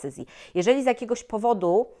podejmowania decyzji. Jeżeli z jakiegoś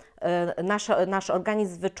powodu nasz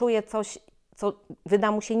organizm wyczuje coś, co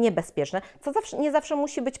wyda mu się niebezpieczne, co nie zawsze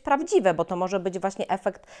musi być prawdziwe, bo to może być właśnie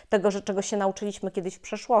efekt tego, że czego się nauczyliśmy kiedyś w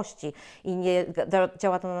przeszłości i nie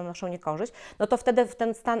działa to na naszą niekorzyść, no to wtedy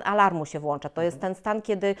ten stan alarmu się włącza. To jest ten stan,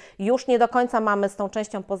 kiedy już nie do końca mamy z tą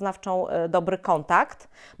częścią poznawczą dobry kontakt,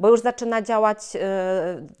 bo już zaczyna działać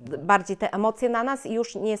bardziej te emocje na nas i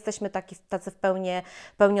już nie jesteśmy tacy w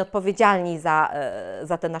pełni odpowiedzialni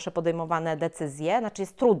za te nasze podejmowane decyzje, znaczy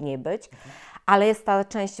jest trudniej być. Ale jest ta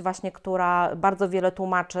część właśnie, która bardzo wiele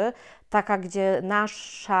tłumaczy, taka, gdzie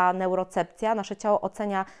nasza neurocepcja, nasze ciało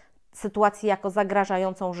ocenia sytuację jako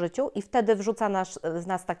zagrażającą życiu i wtedy wrzuca z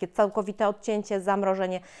nas takie całkowite odcięcie,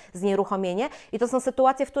 zamrożenie, znieruchomienie i to są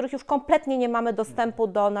sytuacje, w których już kompletnie nie mamy dostępu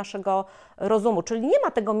do naszego rozumu, czyli nie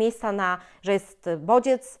ma tego miejsca że jest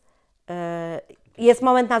bodziec, jest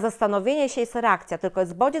moment na zastanowienie się, jest reakcja, tylko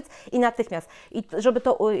jest bodziec i natychmiast. I żeby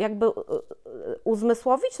to jakby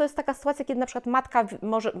uzmysłowić, to jest taka sytuacja, kiedy na przykład matka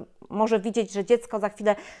może widzieć, że dziecko za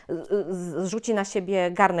chwilę zrzuci na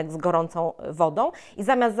siebie garnek z gorącą wodą i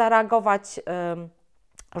zamiast zareagować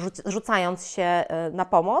rzucając się na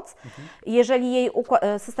pomoc. Jeżeli jej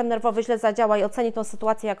system nerwowy źle zadziała i oceni tę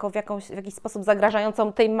sytuację jako w jakiś sposób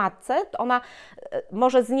zagrażającą tej matce, to ona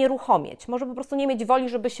może znieruchomieć, może po prostu nie mieć woli,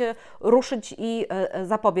 żeby się ruszyć i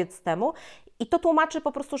zapobiec temu. I to tłumaczy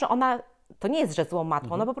po prostu, że ona to nie jest, że złą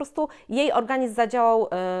matką, no po prostu jej organizm zadziałał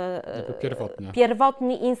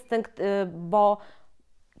pierwotny instynkt, bo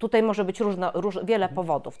tutaj może być wiele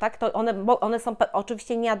powodów, tak? To one są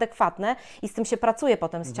oczywiście nieadekwatne i z tym się pracuje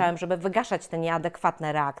potem z ciałem, żeby wygaszać te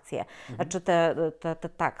nieadekwatne reakcje, znaczy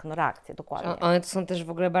reakcje, dokładnie. One są też w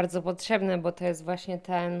ogóle bardzo potrzebne, bo to jest właśnie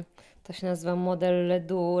to się nazywa model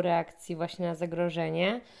LEDu, reakcji właśnie na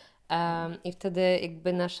zagrożenie i wtedy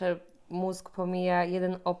jakby nasz mózg pomija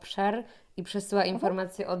jeden obszar i przesyła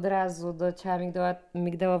informację od razu do ciała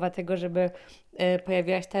migdałowatego, żeby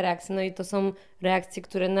pojawiła się ta reakcja. No i to są reakcje,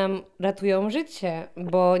 które nam ratują życie,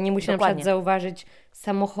 bo nie musimy na przykład zauważyć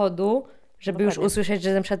samochodu, żeby już usłyszeć,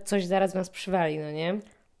 że na przykład coś zaraz nas przywali, no nie?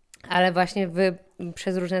 Ale właśnie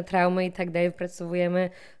przez różne traumy i tak dalej wypracowujemy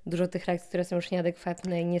dużo tych reakcji, które są już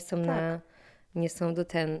nieadekwatne i nie są nie są do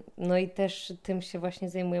ten. No i też tym się właśnie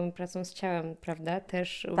zajmujemy pracą z ciałem, prawda?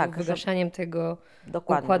 Też Tak, wygaszaniem tego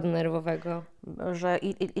dokładnie. układu nerwowego. Że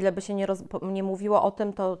ile by się nie mówiło o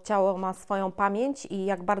tym, to ciało ma swoją pamięć i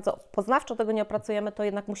jak bardzo poznawczo tego nie opracujemy, to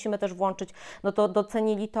jednak musimy też włączyć, no to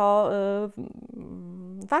docenili to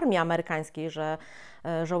w armii amerykańskiej, że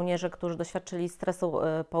żołnierze, którzy doświadczyli stresu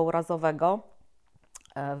pourazowego,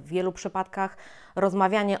 w wielu przypadkach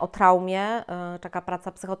rozmawianie o traumie, taka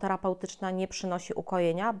praca psychoterapeutyczna nie przynosi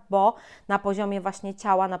ukojenia, bo na poziomie właśnie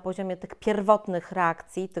ciała, na poziomie tych pierwotnych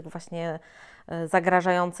reakcji, tych właśnie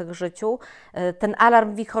zagrażających życiu, ten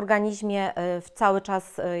alarm w ich organizmie cały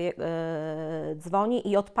czas dzwoni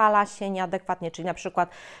i odpala się nieadekwatnie, czyli na przykład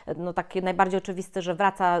no taki najbardziej oczywisty, że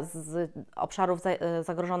wraca z obszarów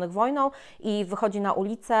zagrożonych wojną i wychodzi na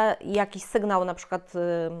ulicę i jakiś sygnał na przykład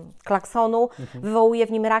klaksonu wywołuje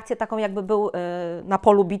w nim reakcję taką, jakby był na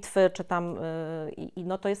polu bitwy, czy tam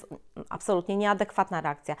no to jest absolutnie nieadekwatna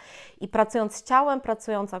reakcja. I pracując z ciałem,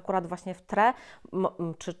 pracując akurat właśnie w TRE,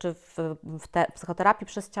 czy w psychoterapii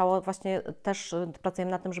przez ciało, właśnie też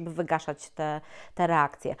pracujemy nad tym, żeby wygaszać te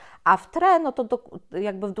reakcje. A w TRE, no to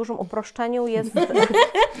jakby w dużym uproszczeniu jest...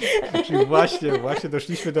 Czyli właśnie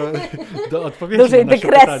doszliśmy do odpowiedzi dużej na nasze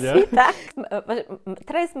dygresji, pytanie. tak?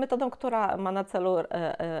 TRE jest metodą, która ma na celu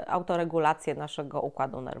autoregulację naszego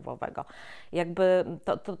układu nerwowego. Jakby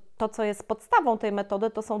to, co jest podstawą tej metody,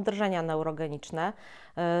 to są drżenia neurogeniczne.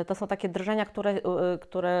 To są takie drżenia,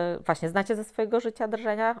 które właśnie znacie ze swojego życia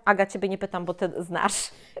drżenia. Aga, Ciebie nie pytam, bo Ty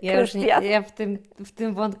znasz. Ja w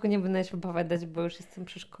tym wątku nie będę się opowiadać, bo już jestem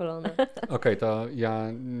przeszkolona. Okej, to ja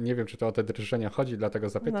nie wiem, czy to o te drżenia chodzi, dlatego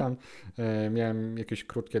zapytam. No. Miałem jakieś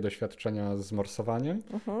krótkie doświadczenia z morsowaniem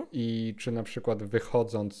i czy na przykład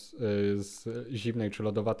wychodząc z zimnej czy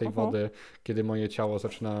lodowatej wody, kiedy moje ciało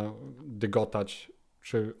zaczyna dygotać,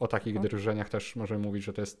 czy o takich drżeniach też możemy mówić,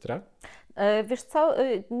 że to jest TRE? Wiesz co,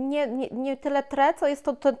 nie tyle TRE, co jest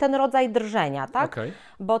to ten rodzaj drżenia, tak? Okay.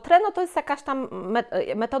 Bo TRE no to jest jakaś tam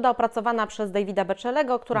metoda opracowana przez Davida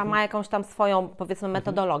Bechelego, która ma jakąś tam swoją, powiedzmy,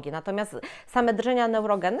 metodologię. Natomiast same drżenia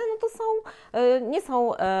neurogenne, no to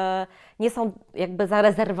nie są jakby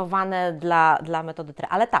zarezerwowane dla metody TRE.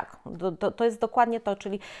 Ale tak, to jest dokładnie to,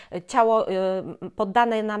 czyli ciało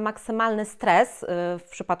poddane na maksymalny stres w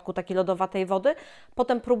przypadku takiej lodowatej wody,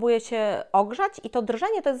 potem próbuje się ogrzać i to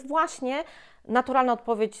drżenie to jest właśnie naturalna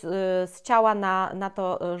odpowiedź z ciała na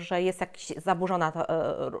to, że jest jakaś zaburzona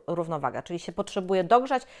równowaga, czyli się potrzebuje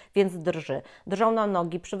dogrzać, więc drży. Drżą nam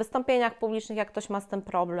nogi przy wystąpieniach publicznych, jak ktoś ma z tym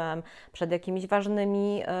problem, przed jakimiś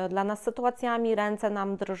ważnymi dla nas sytuacjami, ręce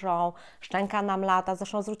nam drżą, szczęka nam lata.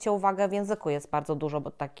 Zresztą zwróćcie uwagę, w języku jest bardzo dużo,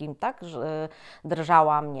 bo takim, tak, że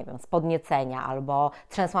drżałam, nie wiem, z podniecenia albo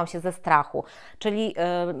trzęsłam się ze strachu.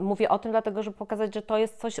 Mówię o tym dlatego, żeby pokazać, że to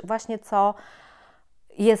jest coś właśnie, co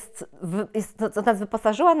co nas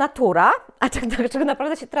wyposażyła natura, a czego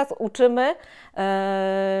naprawdę się teraz uczymy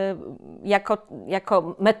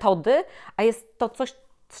jako metody, a jest to coś,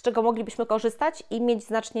 z czego moglibyśmy korzystać i mieć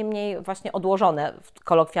znacznie mniej właśnie odłożone,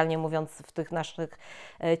 kolokwialnie mówiąc, w tych naszych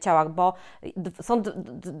ciałach, bo są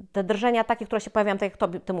te drżenia takie, które się pojawiają, tak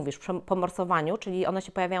jak Ty mówisz, po morsowaniu, czyli one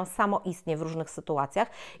się pojawiają samoistnie w różnych sytuacjach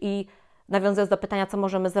i nawiązując do pytania, co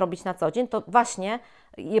możemy zrobić na co dzień, to właśnie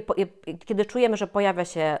kiedy czujemy, że pojawia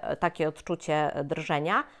się takie odczucie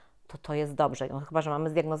drżenia, to jest dobrze, no, chyba że mamy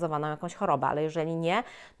zdiagnozowaną jakąś chorobę, ale jeżeli nie,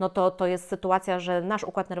 no to jest sytuacja, że nasz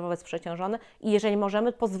układ nerwowy jest przeciążony i jeżeli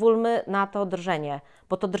możemy, pozwólmy na to drżenie,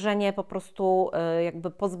 bo to drżenie po prostu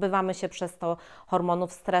jakby pozbywamy się przez to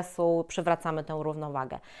hormonów stresu, przywracamy tę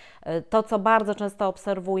równowagę. To, co bardzo często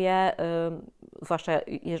obserwuję, zwłaszcza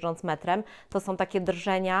jeżdżąc metrem, to są takie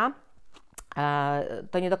drżenia.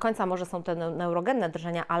 To nie do końca może są te neurogenne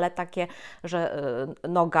drżenia, ale takie, że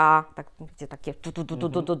noga, takie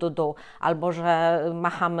albo że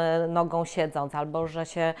machamy nogą siedząc, albo że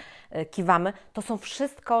się kiwamy. To są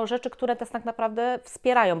wszystko rzeczy, które nas tak naprawdę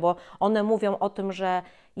wspierają, bo one mówią o tym, że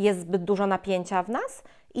jest zbyt dużo napięcia w nas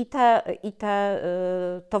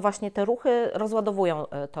to właśnie te ruchy rozładowują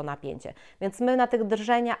to napięcie. Więc my na tych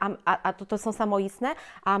drżenia, a to są samoistne,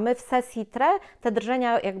 a my w sesji TRE te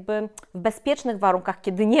drżenia jakby w bezpiecznych warunkach,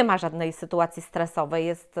 kiedy nie ma żadnej sytuacji stresowej,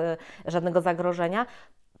 jest żadnego zagrożenia,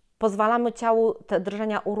 pozwalamy ciału te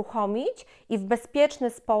drżenia uruchomić i w bezpieczny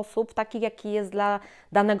sposób, taki jaki jest dla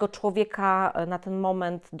danego człowieka na ten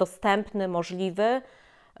moment dostępny, możliwy,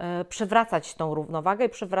 przywracać tą równowagę i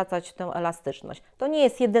przywracać tę elastyczność. To nie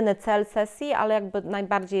jest jedyny cel sesji, ale jakby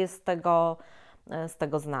najbardziej jest z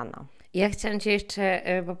tego znana. Ja chciałam Cię jeszcze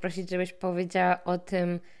poprosić, żebyś powiedziała o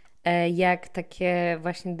tym, jak takie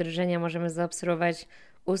właśnie drżenia możemy zaobserwować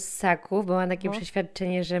u ssaków, bo mam takie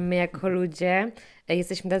przeświadczenie, że my jako ludzie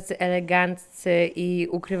jesteśmy tacy eleganccy i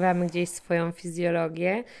ukrywamy gdzieś swoją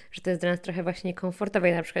fizjologię, że to jest dla nas trochę właśnie niekomfortowe.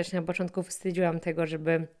 Ja na przykład się na początku wstydziłam tego,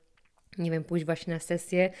 żeby nie wiem, pójść właśnie na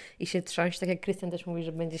sesję i się trząść, tak jak Krystian też mówi,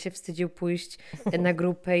 że będzie się wstydził pójść na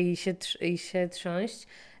grupę i się trząść.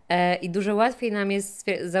 I dużo łatwiej nam jest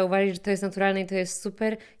zauważyć, że to jest naturalne i to jest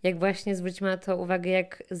super, jak właśnie zwrócimy na to uwagę,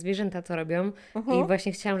 jak zwierzęta to robią. I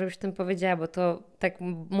właśnie chciałam, żebyś o tym powiedziała, bo to tak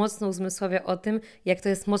mocno uzmysławia o tym, jak to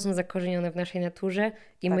jest mocno zakorzenione w naszej naturze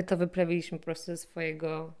i my to wyprawiliśmy po prostu ze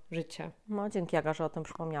swojego życia. No, dzięki Aga, że o tym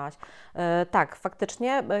przypomniałaś. Tak,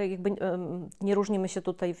 faktycznie jakby nie różnimy się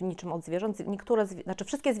tutaj w niczym od zwierząt. Niektóre, znaczy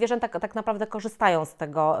wszystkie zwierzęta tak naprawdę korzystają z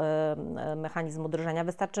tego mechanizmu drżenia.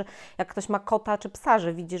 Wystarczy, jak ktoś ma kota czy psa,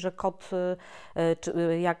 że widzi, że kot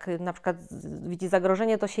jak na przykład widzi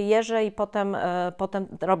zagrożenie, to się jeży i potem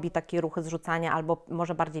robi takie ruchy zrzucania, albo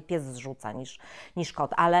może bardziej pies zrzuca niż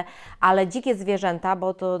kot. Ale dzikie zwierzęta,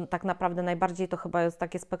 bo to tak naprawdę najbardziej to chyba jest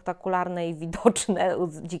takie spektakularne i widoczne u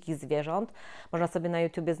dzikich zwierząt. Można sobie na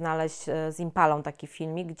YouTubie znaleźć z Impalą taki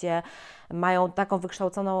filmik, gdzie mają taką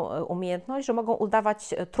wykształconą umiejętność, że mogą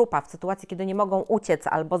udawać trupa w sytuacji, kiedy nie mogą uciec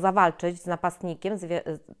albo zawalczyć z napastnikiem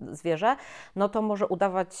zwierzę, no to może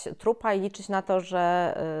udawać trupa i liczyć na to,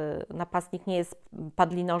 że napastnik nie jest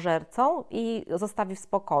padlinożercą i zostawi w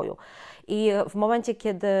spokoju. I w momencie,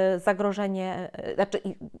 kiedy zagrożenie,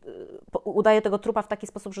 udaje tego trupa w taki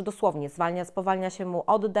sposób, że dosłownie spowalnia się mu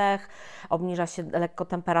oddech, obniża się lekko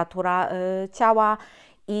temperatura ciała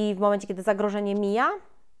i w momencie, kiedy zagrożenie mija,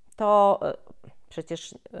 to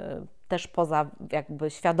przecież też poza jakby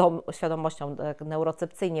świadomością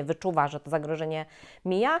neurocepcyjnie wyczuwa, że to zagrożenie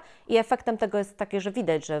mija i efektem tego jest takie, że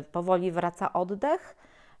widać, że powoli wraca oddech,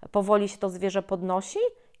 powoli się to zwierzę podnosi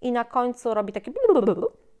i na końcu robi takie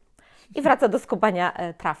i wraca do skubania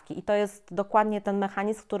trawki. I to jest dokładnie ten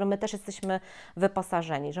mechanizm, w który my też jesteśmy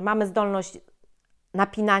wyposażeni, że mamy zdolność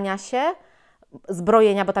napinania się,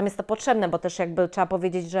 zbrojenia, bo tam jest to potrzebne, bo też jakby trzeba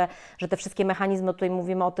powiedzieć, że te wszystkie mechanizmy, tutaj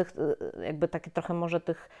mówimy o tych jakby takie trochę może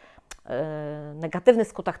tych negatywnych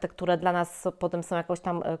skutkach, te, które dla nas potem są jakoś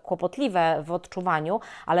tam kłopotliwe w odczuwaniu,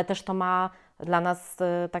 ale też to ma dla nas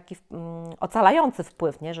taki ocalający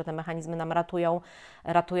wpływ, nie? Że te mechanizmy nam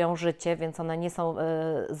ratują życie, więc one nie są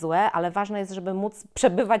złe, ale ważne jest, żeby móc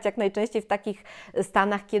przebywać jak najczęściej w takich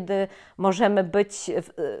stanach, kiedy możemy być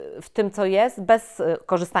w tym, co jest, bez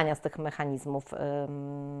korzystania z tych mechanizmów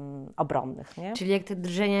obronnych. Nie? Czyli jak te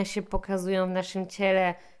drżenia się pokazują w naszym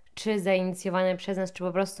ciele, czy zainicjowane przez nas, czy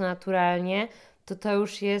po prostu naturalnie, to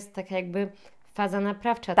już jest tak jakby faza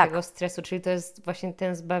naprawcza tego stresu, czyli to jest właśnie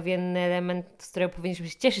ten zbawienny element, z którego powinniśmy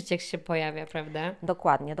się cieszyć, jak się pojawia, prawda?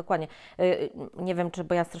 Dokładnie. Nie wiem,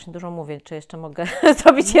 bo ja strasznie dużo mówię, czy jeszcze mogę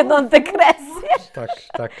zrobić jedną dygresję?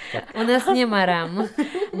 Tak. U nas nie ma ram.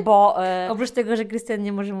 Bo oprócz tego, że Krystian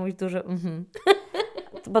nie może mówić dużo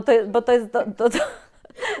bo to jest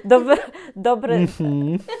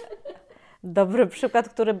dobry przykład,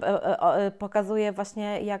 który pokazuje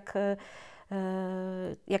właśnie,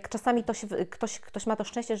 jak czasami ktoś ma to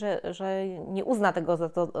szczęście, że nie uzna tego za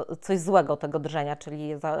to coś złego, tego drżenia,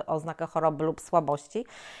 czyli za oznakę choroby lub słabości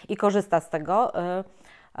i korzysta z tego.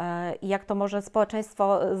 I jak to może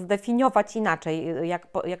społeczeństwo zdefiniować inaczej. Jak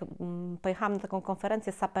pojechałam na taką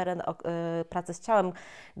konferencję Saperen o pracy z ciałem,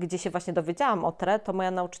 gdzie się właśnie dowiedziałam o TRE, to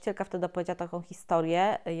moja nauczycielka wtedy opowiedziała taką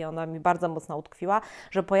historię i ona mi bardzo mocno utkwiła,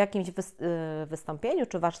 że po jakimś wystąpieniu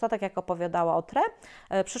czy warsztatach, jak opowiadała o TRE,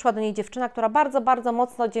 przyszła do niej dziewczyna, która bardzo, bardzo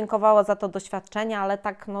mocno dziękowała za to doświadczenie, ale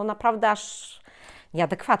tak no naprawdę aż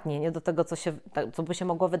nieadekwatnie, nie do tego, co by się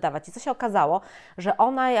mogło wydawać. I co się okazało, że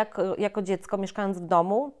ona jako dziecko, mieszkając w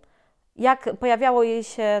domu, jak pojawiało jej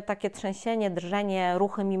się takie trzęsienie, drżenie,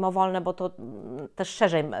 ruchy mimowolne, bo to też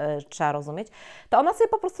szerzej trzeba rozumieć, to ona sobie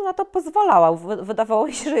po prostu na to pozwalała. Wydawało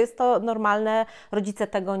jej się, że jest to normalne. Rodzice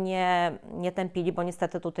tego nie tępili, bo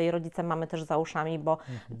niestety tutaj rodzice mamy też za uszami, bo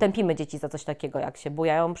tępimy dzieci za coś takiego, jak się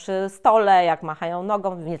bujają przy stole, jak machają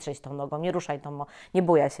nogą, nie trzęś tą nogą, nie ruszaj tą, nie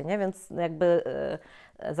bujaj się, nie? Więc jakby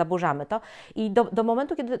zaburzamy to. I do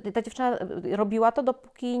momentu, kiedy ta dziewczyna robiła to,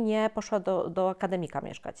 dopóki nie poszła do akademika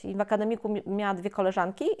mieszkać. I w akademiku miała 2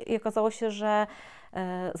 koleżanki i okazało się, że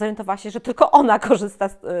zorientowała się, że tylko ona korzysta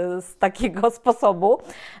z takiego sposobu,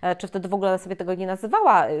 czy wtedy w ogóle sobie tego nie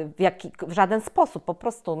nazywała w żaden sposób, po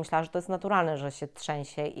prostu myślała, że to jest naturalne, że się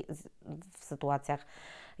trzęsie w sytuacjach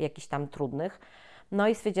jakichś tam trudnych. No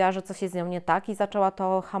i stwierdziła, że coś jest z nią nie tak i zaczęła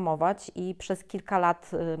to hamować i przez kilka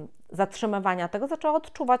lat zatrzymywania tego zaczęła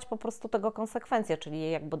odczuwać po prostu tego konsekwencje,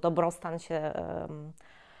 czyli jakby dobrostan się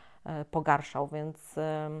pogarszał, więc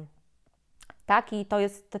tak i to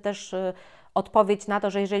jest też odpowiedź na to,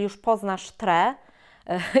 że jeżeli już poznasz TRE,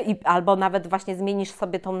 albo nawet właśnie zmienisz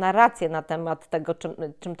sobie tą narrację na temat tego,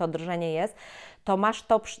 czym to drżenie jest, to masz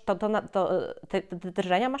te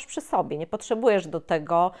drżenia masz przy sobie. Nie potrzebujesz do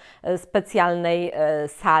tego specjalnej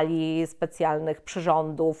sali, specjalnych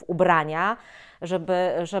przyrządów, ubrania,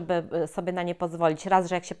 żeby sobie na nie pozwolić. Raz,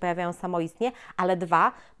 że jak się pojawiają samoistnie, ale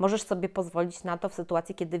dwa, możesz sobie pozwolić na to w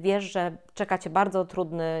sytuacji, kiedy wiesz, że czeka Cię bardzo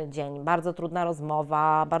trudny dzień, bardzo trudna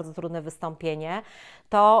rozmowa, bardzo trudne wystąpienie,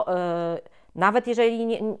 to nawet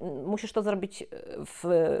jeżeli musisz to zrobić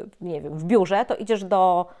w biurze, to idziesz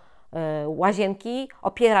do łazienki,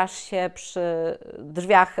 opierasz się przy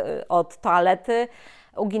drzwiach od toalety,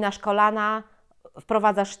 uginasz kolana,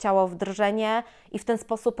 wprowadzasz ciało w drżenie i w ten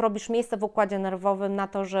sposób robisz miejsce w układzie nerwowym na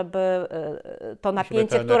to, żeby to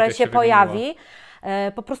napięcie, które się pojawi,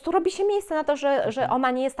 po prostu robi się miejsce na to, że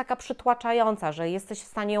ona nie jest taka przytłaczająca, że jesteś w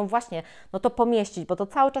stanie ją właśnie to pomieścić, bo to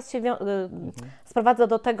cały czas się sprowadza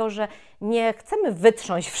do tego, że nie chcemy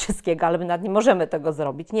wytrząść wszystkiego, ale my nawet nie możemy tego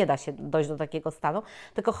zrobić, nie da się dojść do takiego stanu,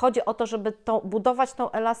 tylko chodzi o to, żeby budować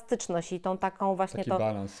tą elastyczność i tą taką właśnie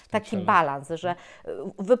taki balans, że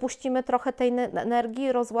wypuścimy trochę tej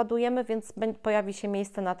energii, rozładujemy, więc pojawi się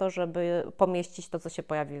miejsce na to, żeby pomieścić to, co się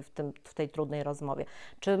pojawi w tej trudnej rozmowie.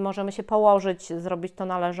 Czy możemy się położyć, zrobić to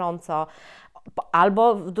na leżąco,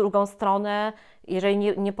 albo w drugą stronę, jeżeli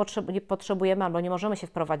nie potrzebujemy albo nie możemy się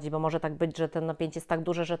wprowadzić, bo może tak być, że to napięcie jest tak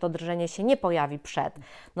duże, że to drżenie się nie pojawi przed,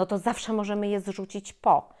 no to zawsze możemy je zrzucić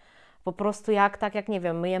po. Po prostu jak nie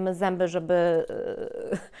wiem, myjemy zęby, żeby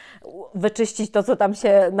wyczyścić to, co tam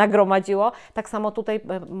się nagromadziło. Tak samo tutaj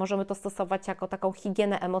możemy to stosować jako taką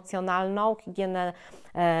higienę emocjonalną, higienę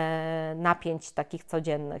napięć takich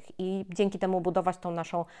codziennych i dzięki temu budować tą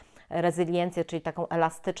naszą rezyliencję, czyli taką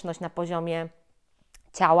elastyczność na poziomie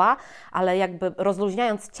ciała, ale jakby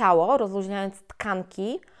rozluźniając ciało, rozluźniając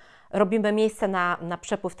tkanki, robimy miejsce na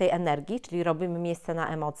przepływ tej energii, czyli robimy miejsce na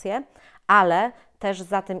emocje, ale też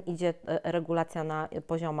za tym idzie regulacja na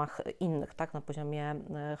poziomach innych, tak? Na poziomie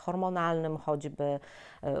hormonalnym, choćby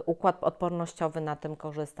układ odpornościowy na tym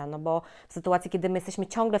korzysta, no bo w sytuacji, kiedy my jesteśmy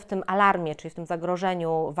ciągle w tym alarmie, czyli w tym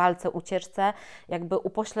zagrożeniu, walce, ucieczce, jakby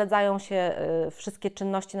upośledzają się wszystkie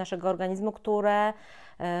czynności naszego organizmu, które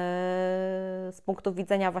z punktu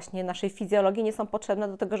widzenia właśnie naszej fizjologii nie są potrzebne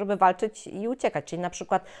do tego, żeby walczyć i uciekać, czyli na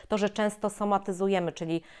przykład to, że często somatyzujemy,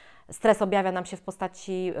 czyli stres objawia nam się w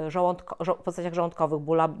postaciach żołądkowych,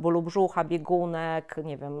 bólu brzucha, biegunek,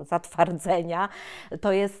 nie wiem, zatwardzenia.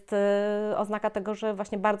 To jest oznaka tego, że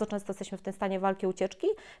właśnie bardzo często jesteśmy w tym stanie walki, ucieczki,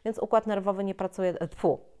 więc układ nerwowy nie pracuje,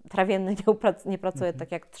 trawienny nie pracuje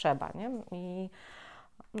tak jak trzeba, nie? I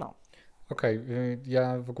no. Okej,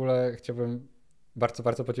 ja w ogóle chciałbym bardzo,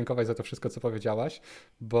 bardzo podziękować za to wszystko, co powiedziałaś,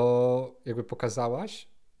 bo jakby pokazałaś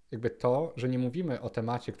to, że nie mówimy o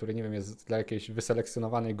temacie, który, nie wiem, jest dla jakiejś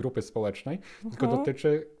wyselekcjonowanej grupy społecznej, tylko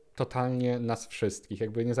dotyczy totalnie nas wszystkich.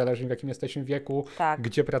 Jakby niezależnie w jakim jesteśmy wieku,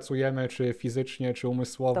 gdzie pracujemy, czy fizycznie, czy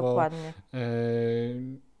umysłowo. Dokładnie.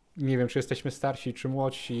 Nie wiem, czy jesteśmy starsi, czy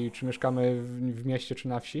młodsi, czy mieszkamy w mieście, czy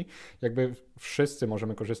na wsi. Jakby wszyscy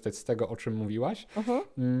możemy korzystać z tego, o czym mówiłaś.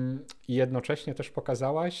 I jednocześnie też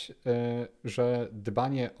pokazałaś, że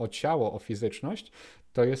dbanie o ciało, o fizyczność,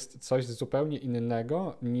 to jest coś zupełnie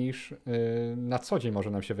innego niż na co dzień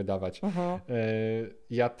może nam się wydawać.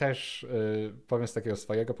 Ja też powiem z takiego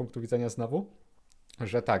swojego punktu widzenia znowu,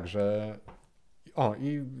 że tak, że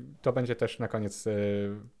i to będzie też na koniec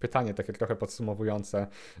pytanie takie trochę podsumowujące.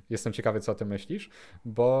 Jestem ciekawy, co ty myślisz,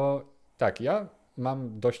 bo tak, ja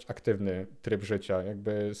mam dość aktywny tryb życia,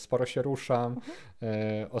 jakby sporo się ruszam.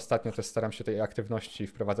 Ostatnio też staram się tej aktywności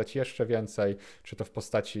wprowadzać jeszcze więcej, czy to w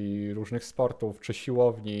postaci różnych sportów, czy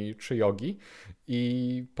siłowni, czy jogi.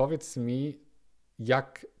 I powiedz mi,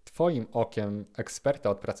 jak twoim okiem eksperta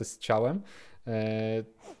od pracy z ciałem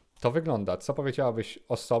to wygląda? Co powiedziałabyś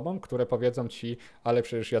osobom, które powiedzą ci, ale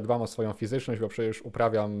przecież ja dbam o swoją fizyczność, bo przecież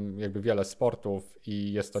uprawiam jakby wiele sportów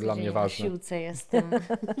i jest to dla mnie ważne. Na siłce jestem.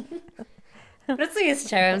 Pracuję z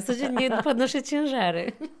ciałem, codziennie podnoszę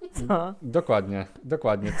ciężary. Co?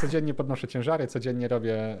 Dokładnie. Codziennie podnoszę ciężary, codziennie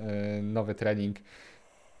robię nowy trening.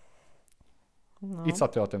 No. I co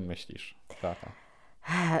ty o tym myślisz, Beata?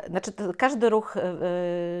 Znaczy, każdy ruch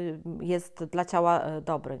jest dla ciała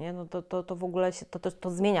dobry, nie? No to w ogóle to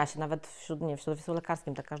zmienia się nawet w środowisku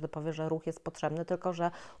lekarskim, tak każdy powie, że ruch jest potrzebny, tylko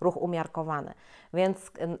że ruch umiarkowany.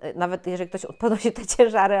 Więc nawet jeżeli ktoś podnosi te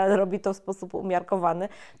ciężary, ale robi to w sposób umiarkowany,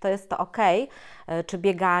 to jest to okej. Czy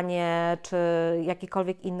bieganie, czy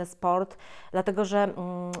jakikolwiek inny sport, dlatego że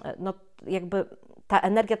no, jakby ta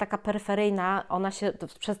energia taka peryferyjna, ona się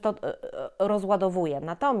przez to rozładowuje.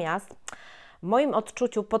 Natomiast w moim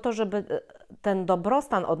odczuciu, po to, żeby ten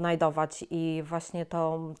dobrostan odnajdować i właśnie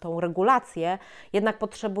tą regulację, jednak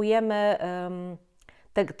potrzebujemy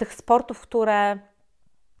tych sportów,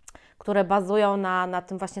 które bazują na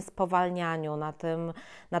tym właśnie spowalnianiu,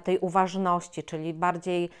 na tej uważności, czyli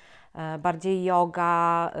bardziej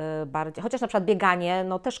yoga, chociaż na przykład bieganie,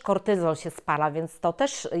 no też kortyzol się spala, więc to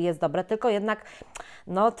też jest dobre, tylko jednak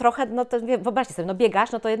no trochę, no to wyobraźcie sobie, no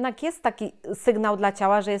biegasz, no to jednak jest taki sygnał dla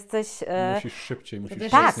ciała, że jesteś... Musisz szybciej,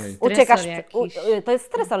 musisz tak, mocniej. uciekasz, to jest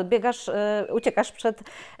stresor, uciekasz przed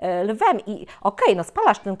lwem i okej, no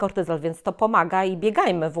spalasz ten kortyzol, więc to pomaga i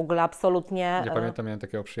biegajmy w ogóle absolutnie. Ja pamiętam, miałem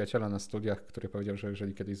takiego przyjaciela na studiach, który powiedział, że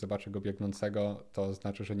jeżeli kiedyś zobaczy go biegnącego, to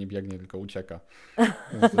znaczy, że nie biegnie, tylko ucieka.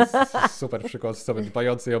 Więc to jest super przykład osoby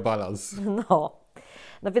dbającej o balans.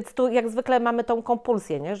 No więc tu jak zwykle mamy tą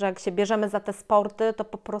kompulsję, nie? Że jak się bierzemy za te sporty, to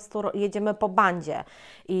po prostu jedziemy po bandzie.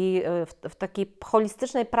 I w takiej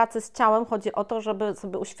holistycznej pracy z ciałem chodzi o to, żeby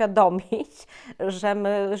sobie uświadomić, że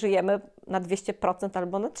my żyjemy na 200%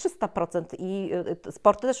 albo na 300% i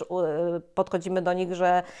sporty też podchodzimy do nich,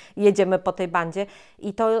 że jedziemy po tej bandzie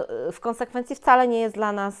i to w konsekwencji wcale nie jest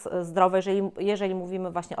dla nas zdrowe, jeżeli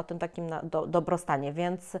mówimy właśnie o tym takim dobrostanie,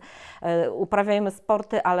 więc uprawiajmy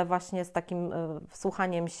sporty, ale właśnie z takim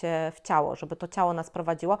wsłuchaniem się w ciało, żeby to ciało nas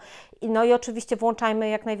prowadziło. No i oczywiście włączajmy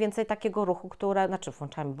jak najwięcej takiego ruchu,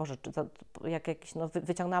 włączajmy, Boże, jak jakiś,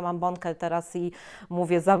 wyciągnęłam ambonkę teraz i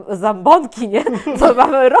mówię z ambonki, nie? Co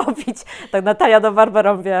mamy robić? Tak Natalia do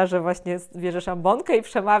Barbara mówiła, że właśnie bierzesz ambonkę i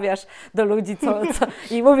przemawiasz do ludzi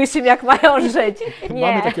i mówisz im, jak mają żyć. Nie.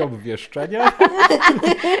 Mamy takie obwieszczenie.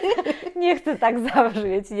 Nie chcę tak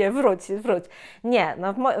zabrzmieć, nie, wróć. Nie,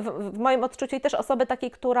 no w moim odczuciu i też osoby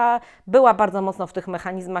takiej, która była bardzo mocno w tych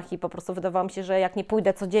mechanizmach i po prostu wydawało mi się, że jak nie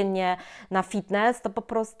pójdę codziennie na fitness, to po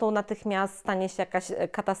prostu natychmiast stanie się jakaś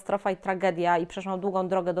katastrofa i tragedia i przeszłam długą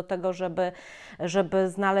drogę do tego, żeby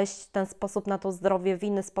znaleźć ten sposób na to zdrowie w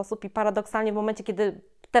inny sposób i paradoksalnie w momencie, kiedy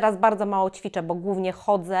teraz bardzo mało ćwiczę, bo głównie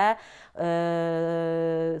chodzę,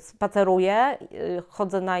 spaceruję,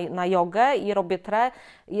 chodzę na jogę i robię tre.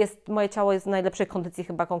 Moje ciało jest w najlepszej kondycji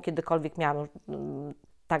chyba, jaką kiedykolwiek miałam,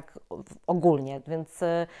 tak ogólnie. Więc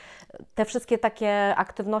te wszystkie takie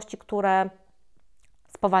aktywności, które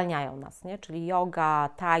spowalniają nas, nie? Czyli yoga,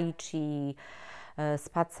 tai chi,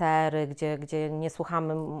 spacery, gdzie nie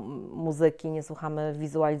słuchamy muzyki, nie słuchamy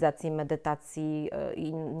wizualizacji, medytacji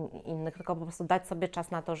i innych, tylko po prostu dać sobie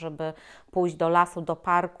czas na to, żeby pójść do lasu, do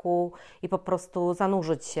parku i po prostu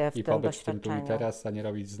zanurzyć się w tym doświadczeniu. I pobyć w tym tu i teraz, a nie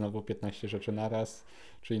robić znowu 15 rzeczy naraz.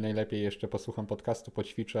 Czyli najlepiej jeszcze posłucham podcastu,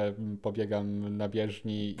 poćwiczę, pobiegam na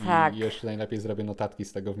bieżni i jeszcze najlepiej zrobię notatki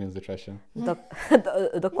z tego w międzyczasie.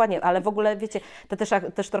 Dokładnie, ale w ogóle wiecie, to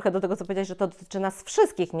też trochę do tego, co powiedziałeś, że to dotyczy nas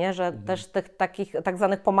wszystkich, nie? Że też tych takich tak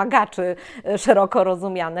zwanych pomagaczy szeroko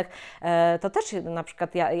rozumianych, to też na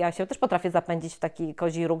przykład ja się też potrafię zapędzić w taki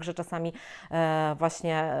kozi róg, że czasami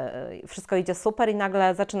właśnie wszystko idzie super i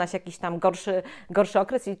nagle zaczyna się jakiś tam gorszy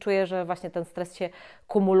okres i czuję, że właśnie ten stres się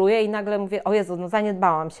kumuluje i nagle mówię, o Jezu, no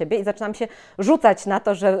zaniedbałam siebie i zaczynam się rzucać na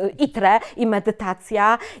to, że i tre, i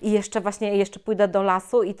medytacja i jeszcze pójdę do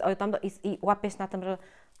lasu i łapię się na tym, że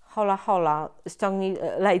hola, ściągnij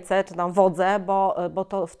lejce czy tam wodzę, bo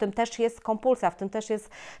to w tym też jest kompulsja, w tym też jest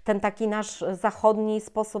ten taki nasz zachodni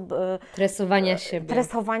sposób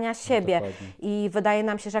tresowania siebie. I wydaje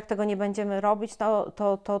nam się, że jak tego nie będziemy robić,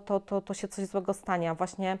 to się coś złego stanie. A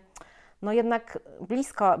właśnie no jednak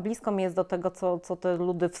blisko mi jest do tego, co te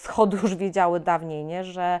ludy wschodu już wiedziały dawniej, nie?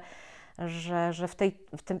 Że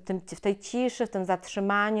w tej ciszy, w tym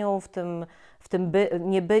zatrzymaniu, w tym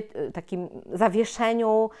takim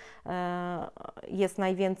zawieszeniu jest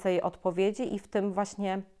najwięcej odpowiedzi i w tym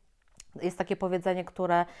właśnie jest takie powiedzenie,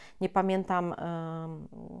 które nie pamiętam,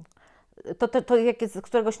 to jak jest z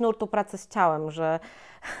któregoś nurtu pracy z ciałem,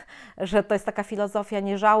 że to jest taka filozofia,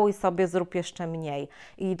 nie żałuj sobie, zrób jeszcze mniej.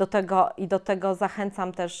 I do tego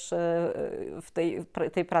zachęcam też w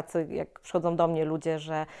tej pracy, jak przychodzą do mnie ludzie,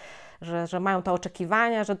 że mają te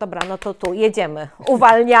oczekiwania, że dobra, no to tu jedziemy,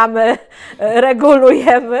 uwalniamy,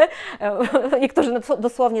 regulujemy. Niektórzy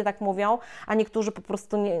dosłownie tak mówią, a niektórzy po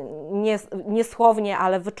prostu niesłownie,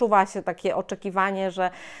 ale wyczuwa się takie oczekiwanie,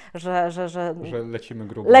 że lecimy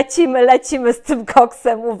grubo. Lecimy z tym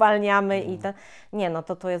koksem, uwalniamy i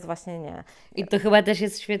to jest właśnie nie. I to chyba też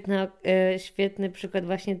jest świetny przykład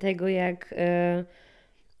właśnie tego, jak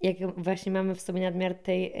właśnie mamy w sobie nadmiar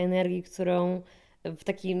tej energii, którą w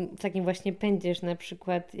takim właśnie pędziesz, na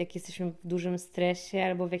przykład jak jesteśmy w dużym stresie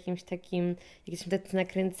albo w jakimś takim, jak jesteśmy tacy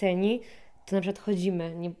nakręceni, to na przykład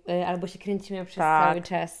chodzimy albo się kręcimy przez cały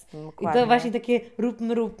czas. Dokładnie. I to właśnie takie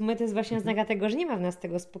róbmy, to jest właśnie oznaka tego, że nie ma w nas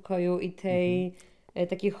tego spokoju i tej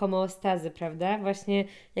takiej homeostazy, prawda? Właśnie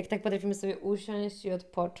jak tak potrafimy sobie usiąść i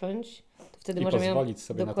odpocząć, to wtedy I możemy pozwolić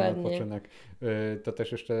sobie dokładnie na ten odpoczynek. To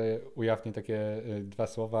też jeszcze ujawnię takie 2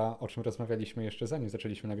 słowa, o czym rozmawialiśmy jeszcze zanim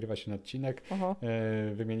zaczęliśmy nagrywać ten odcinek.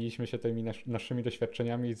 Wymieniliśmy się tymi naszymi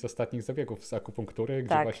doświadczeniami z ostatnich zabiegów z akupunktury,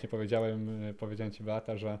 gdzie właśnie powiedziałem Ci,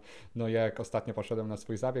 Beata, że no jak ostatnio poszedłem na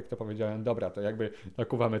swój zabieg, to powiedziałem, dobra, to jakby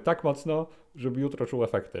nakuwamy tak mocno, żeby jutro czuł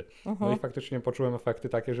efekty. No i faktycznie poczułem efekty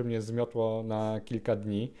takie, że mnie zmiotło na kilka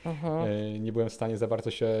dni. Nie byłem w stanie za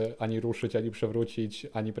bardzo się ani ruszyć, ani przewrócić,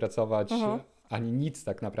 ani pracować, ani nic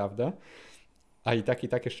tak naprawdę. A i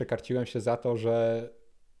tak jeszcze karciłem się za to, że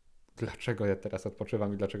dlaczego ja teraz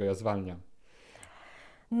odpoczywam i dlaczego ja zwalniam.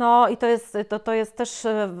 No i to jest też,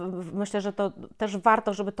 myślę, że to też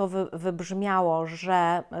warto, żeby to wybrzmiało,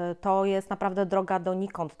 że to jest naprawdę droga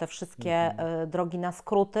donikąd, te wszystkie drogi na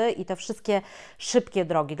skróty i te wszystkie szybkie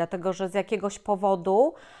drogi, dlatego że z jakiegoś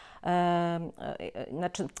powodu,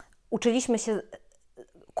 uczyliśmy się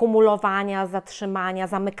kumulowania, zatrzymania,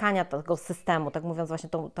 zamykania tego systemu, tak mówiąc właśnie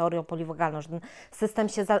tą teorią poliwagalną, że ten system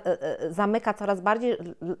się zamyka coraz bardziej,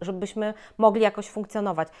 żebyśmy mogli jakoś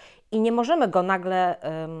funkcjonować. I nie możemy go nagle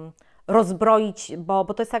rozbroić,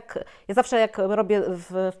 bo to jest jak, ja zawsze jak robię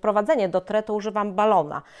wprowadzenie do TRE, to używam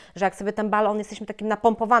balona, że jak sobie ten balon, jesteśmy takim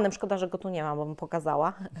napompowanym, szkoda, że go tu nie mam, bo bym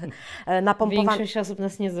pokazała. Większość osób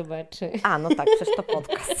nas nie zobaczy. A, no tak, przecież to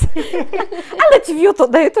podcast. Ale ci w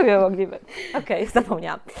YouTube mogliby. Okej,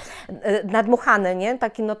 zapomniałam. Nadmuchany, nie?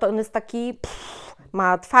 Taki, no to on jest taki,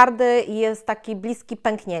 ma twardy i jest taki bliski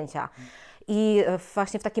pęknięcia. I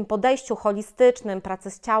właśnie w takim podejściu holistycznym,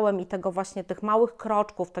 pracy z ciałem i tego właśnie tych małych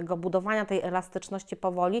kroczków, tego budowania tej elastyczności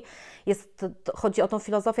powoli, chodzi o tą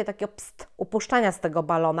filozofię takiego upuszczania z tego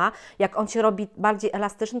balona. Jak on się robi bardziej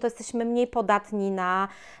elastyczny, to jesteśmy mniej podatni na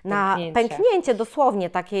pęknięcie dosłownie,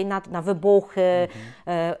 takiej na wybuchy.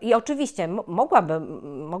 I oczywiście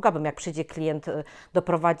mogłabym, jak przyjdzie klient,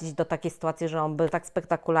 doprowadzić do takiej sytuacji, że on by tak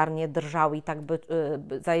spektakularnie drżał i tak by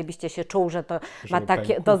zajebiście się czuł, że to ma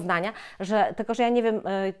takie doznania, tylko że ja nie wiem,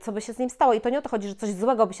 co by się z nim stało. I to nie o to chodzi, że coś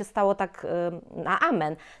złego by się stało tak na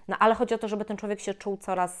amen, no, ale chodzi o to, żeby ten człowiek się czuł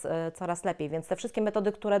coraz lepiej. Więc te wszystkie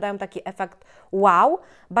metody, które dają taki efekt wow,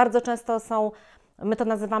 bardzo często są, my to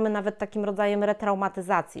nazywamy nawet takim rodzajem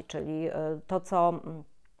retraumatyzacji, czyli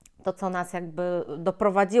to, co nas jakby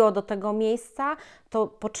doprowadziło do tego miejsca, to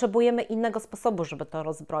potrzebujemy innego sposobu, żeby to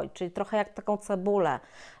rozbroić, czyli trochę jak taką cebulę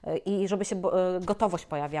i żeby się gotowość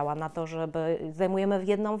pojawiała na to, żeby zajmujemy w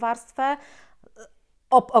jedną warstwę,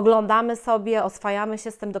 oglądamy sobie, oswajamy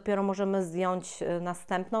się z tym, dopiero możemy zdjąć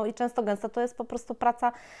następną i gęsto to jest po prostu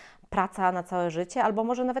praca na całe życie, albo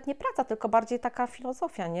może nawet nie praca, tylko bardziej taka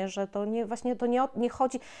filozofia, nie? Że to nie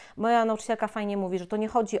chodzi, moja nauczycielka fajnie mówi, że to nie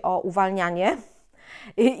chodzi o uwalnianie,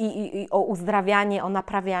 i o uzdrawianie, o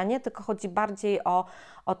naprawianie, tylko chodzi bardziej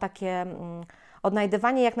o takie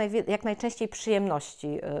odnajdywanie jak najczęściej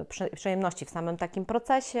przyjemności w samym takim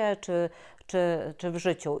procesie czy w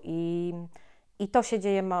życiu. I to się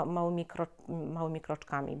dzieje małymi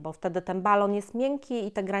kroczkami, bo wtedy ten balon jest miękki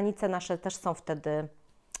i te granice nasze też są wtedy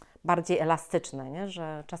bardziej elastyczne, nie?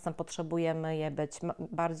 Że czasem potrzebujemy je być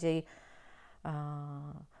bardziej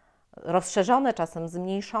rozszerzone, czasem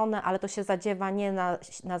zmniejszone, ale to się zadziewa nie na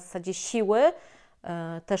zasadzie siły,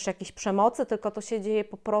 też jakiejś przemocy, tylko to się dzieje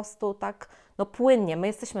po prostu tak płynnie. My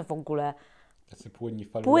jesteśmy w ogóle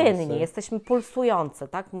płynni, jesteśmy pulsujący,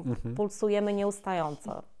 tak? Pulsujemy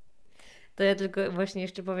nieustająco. To ja tylko właśnie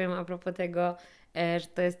jeszcze powiem a propos tego, że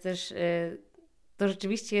to jest też, to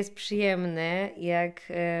rzeczywiście jest przyjemne, jak,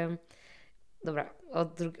 dobra,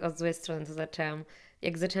 od złej strony to zaczęłam.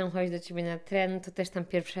 Jak zaczęłam chodzić do Ciebie na tren, to też tam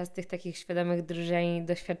pierwszy raz tych takich świadomych drżeń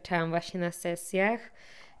doświadczałam właśnie na sesjach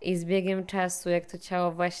i z biegiem czasu, jak to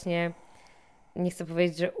ciało właśnie, nie chcę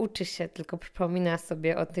powiedzieć, że uczy się, tylko przypomina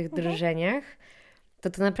sobie o tych drżeniach, to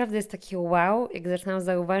naprawdę jest takie wow, jak zaczynam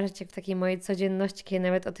zauważyć, jak w takiej mojej codzienności, kiedy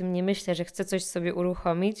nawet o tym nie myślę, że chcę coś sobie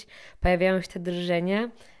uruchomić, pojawiają się te drżenia.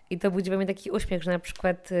 I to budzi we mnie taki uśmiech, że na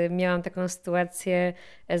przykład miałam taką sytuację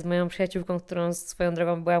z moją przyjaciółką, którą swoją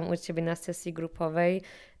drogą byłam u Ciebie na sesji grupowej,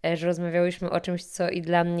 że rozmawiałyśmy o czymś, co i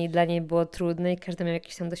dla mnie, i dla niej było trudne i każdy miał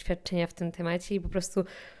jakieś tam doświadczenia w tym temacie i po prostu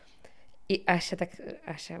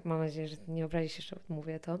Asia, mam nadzieję, że nie obrazi się, że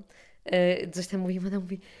mówię to, coś tam mówi, ona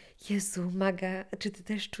mówi, Jezu, Maga, czy Ty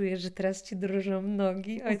też czujesz, że teraz Ci drżą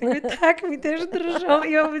nogi? A ja tak mówię, tak, mi też drżą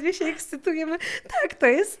i obydwie się ekscytujemy, tak, to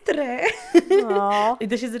jest TRE. No. I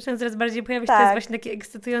to się zaczyna coraz bardziej pojawiać, to jest właśnie takie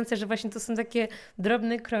ekscytujące, że właśnie to są takie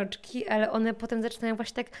drobne kroczki, ale one potem zaczynają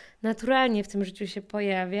właśnie tak naturalnie w tym życiu się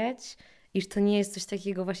pojawiać iż to nie jest coś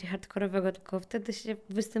takiego właśnie hardkorowego, tylko wtedy się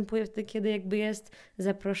występuje, wtedy kiedy jakby jest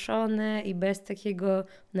zaproszone i bez takiego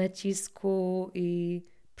nacisku i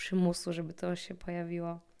przymusu, żeby to się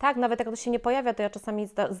pojawiło. Tak, nawet jak to się nie pojawia, to ja czasami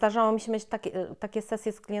zdarzało mi się mieć takie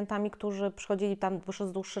sesje z klientami, którzy przychodzili tam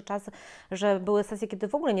przez dłuższy czas, że były sesje, kiedy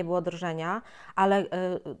w ogóle nie było drżenia, ale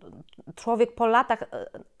człowiek po latach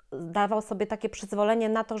dawał sobie takie przyzwolenie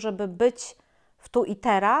na to, żeby być w tu i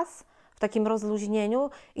teraz, w takim rozluźnieniu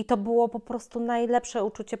i to było po prostu najlepsze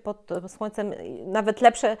uczucie pod słońcem, nawet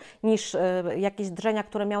lepsze niż jakieś drżenia,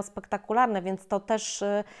 które miało spektakularne, więc to też...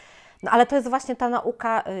 No ale to jest właśnie ta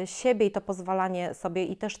nauka siebie i to pozwalanie sobie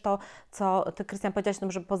i też to, co Ty, Krystian, powiedziałeś,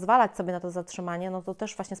 no, żeby pozwalać sobie na to zatrzymanie, no to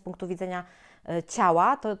też właśnie z punktu widzenia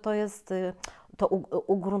ciała, to jest to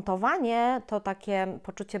ugruntowanie, to takie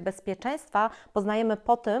poczucie bezpieczeństwa poznajemy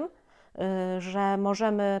po tym, że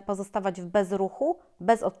możemy pozostawać w bezruchu,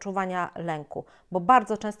 bez odczuwania lęku, bo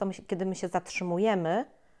bardzo często, kiedy my się zatrzymujemy,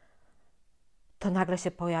 to nagle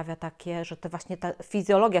się pojawia takie, że właśnie ta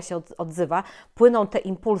fizjologia się odzywa, płyną te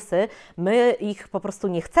impulsy, my ich po prostu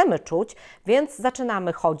nie chcemy czuć, więc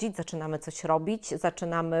zaczynamy chodzić, zaczynamy coś robić,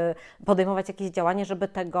 zaczynamy podejmować jakieś działanie, żeby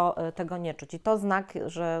tego nie czuć. I to znak,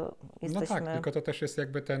 że jesteśmy... No tak, tylko to też jest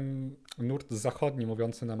jakby ten nurt zachodni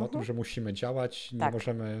mówiący nam o tym, że musimy działać,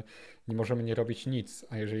 nie możemy nie robić nic,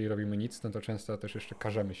 a jeżeli robimy nic, no to często też jeszcze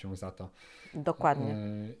karzemy się za to. Dokładnie.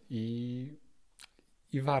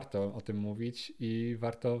 I warto o tym mówić i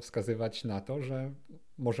warto wskazywać na to, że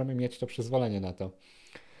możemy mieć to przyzwolenie na to.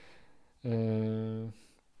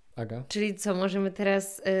 Aga? Czyli co, możemy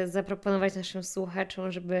teraz zaproponować naszym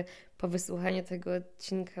słuchaczom, żeby po wysłuchaniu tego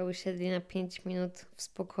odcinka usiedli na 5 minut w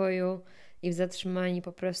spokoju i w zatrzymaniu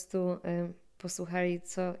po prostu posłuchali,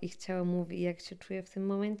 co ich ciało mówi i jak się czuje w tym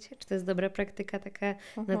momencie? Czy to jest dobra praktyka taka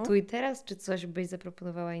na tu i teraz, czy coś byś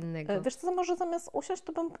zaproponowała innego? Wiesz co, może zamiast usiąść,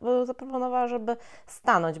 to bym zaproponowała, żeby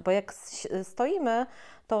stanąć, bo jak stoimy,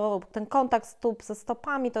 to ten kontakt stóp ze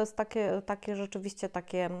stopami to jest takie rzeczywiście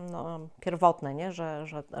takie pierwotne, nie?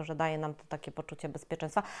 Że daje nam to takie poczucie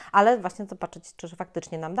bezpieczeństwa, ale właśnie zobaczyć, czy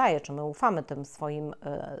faktycznie nam daje, czy my ufamy tym swoim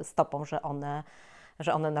stopom, że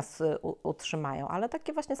one nas utrzymają, ale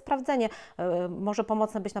takie właśnie sprawdzenie może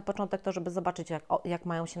pomocne być na początek to, żeby zobaczyć, jak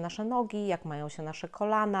mają się nasze nogi, jak mają się nasze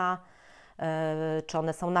kolana, czy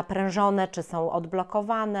one są naprężone, czy są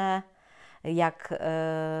odblokowane,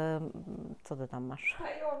 co Ty tam masz?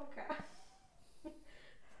 Pająka.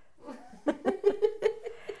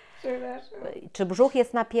 Czy brzuch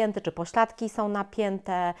jest napięty, czy pośladki są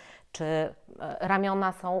napięte, czy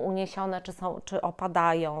ramiona są uniesione, czy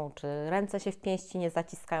opadają, czy ręce się w pięści nie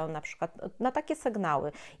zaciskają, na przykład na takie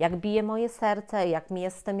sygnały. Jak bije moje serce, jak mi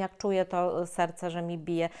jest z tym, jak czuję to serce, że mi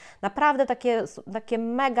bije. Naprawdę takie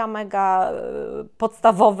mega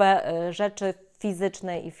podstawowe rzeczy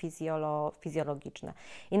fizyczne i fizjologiczne.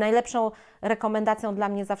 I najlepszą rekomendacją dla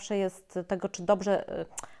mnie zawsze jest tego, czy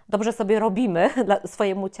dobrze sobie robimy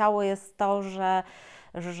swojemu ciału, jest to,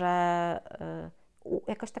 że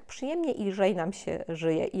jakoś tak przyjemnie i lżej nam się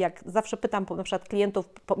żyje. I jak zawsze pytam na przykład klientów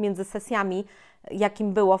pomiędzy sesjami,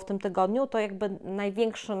 jakim było w tym tygodniu, to jakby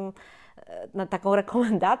największym taką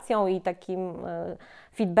rekomendacją i takim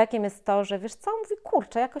feedbackiem jest to, że wiesz co, mówi,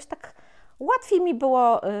 kurczę, jakoś tak łatwiej mi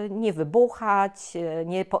było nie wybuchać,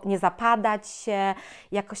 nie zapadać się,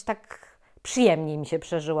 jakoś tak przyjemniej mi się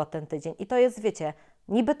przeżyło ten tydzień. I to jest, wiecie,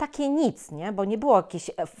 niby takie nic, nie? Bo nie było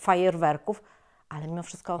jakichś fajerwerków, ale mimo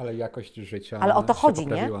wszystko... Ale jakość życia ale o to się chodzi,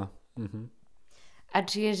 poprawiła. Nie? Mhm. A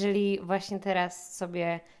czy jeżeli właśnie teraz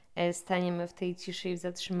sobie staniemy w tej ciszy i w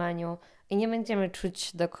zatrzymaniu i nie będziemy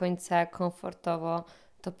czuć do końca komfortowo,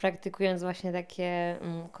 to praktykując właśnie takie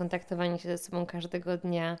kontaktowanie się ze sobą każdego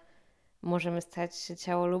dnia, możemy stać się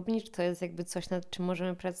ciałolubni? Czy to jest jakby coś, nad czym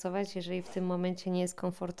możemy pracować, jeżeli w tym momencie nie jest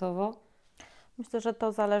komfortowo? Myślę, że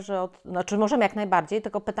to zależy znaczy możemy jak najbardziej,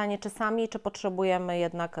 tylko pytanie, czy sami, czy potrzebujemy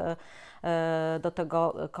jednak do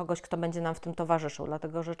tego kogoś, kto będzie nam w tym towarzyszył,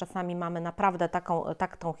 dlatego, że czasami mamy naprawdę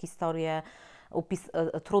taką historię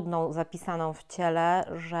trudną, zapisaną w ciele,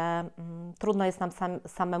 że trudno jest nam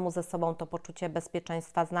samemu ze sobą to poczucie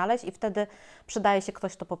bezpieczeństwa znaleźć i wtedy przydaje się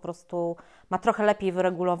ktoś, kto po prostu ma trochę lepiej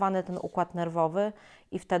wyregulowany ten układ nerwowy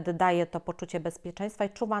i wtedy daje to poczucie bezpieczeństwa i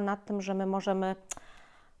czuwa nad tym, że my możemy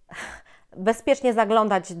bezpiecznie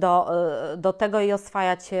zaglądać do tego i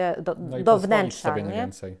oswajać się do wnętrza. Sobie nie? na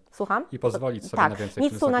więcej. Słucham? I pozwolić sobie na więcej.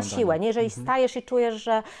 Nic tu na siłę. Nie? Jeżeli stajesz i czujesz,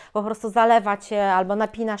 że po prostu zalewa Cię albo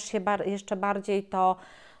napinasz się jeszcze bardziej,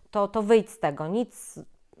 to wyjdź z tego. Nic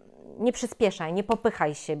nie przyspieszaj, nie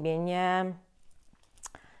popychaj siebie,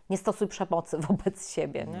 nie stosuj przemocy wobec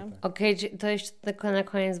siebie, nie? Okej, to jeszcze tylko na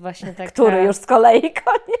koniec właśnie taka... Który już z kolei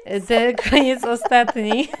koniec. Koniec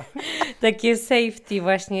ostatni. Takie safety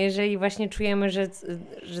właśnie, jeżeli właśnie czujemy, że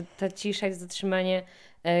ta cisza i zatrzymanie,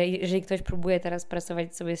 jeżeli ktoś próbuje teraz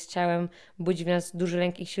pracować sobie z ciałem, budzi w nas duży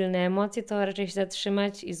lęk i silne emocje, to raczej się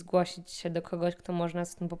zatrzymać i zgłosić się do kogoś, kto może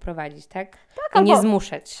nas z tym poprowadzić, tak? I nie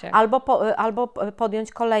zmuszać się. Albo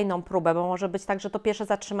podjąć kolejną próbę, bo może być tak, że to pierwsze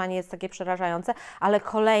zatrzymanie jest takie przerażające, ale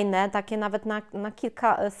kolejne, takie nawet na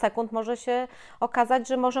kilka sekund może się okazać,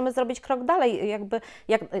 że możemy zrobić krok dalej.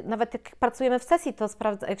 Nawet jak pracujemy w sesji, to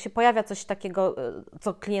jak się pojawia coś takiego,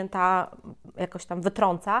 co klienta jakoś tam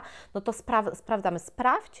wytrąca, no to sprawdzamy.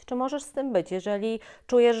 Sprawdź, czy możesz z tym być. Jeżeli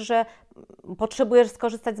czujesz, że potrzebujesz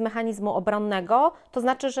skorzystać z mechanizmu obronnego, to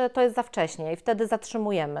znaczy, że to jest za wcześnie i wtedy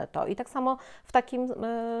zatrzymujemy to. I tak samo w takim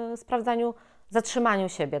sprawdzaniu, zatrzymaniu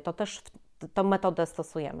siebie, to też tą metodę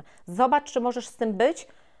stosujemy. Zobacz, czy możesz z tym być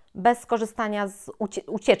bez skorzystania z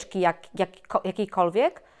ucieczki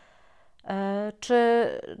jakiejkolwiek,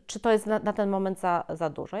 czy to jest na ten moment za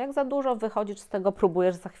dużo. Jak za dużo, wychodzisz z tego,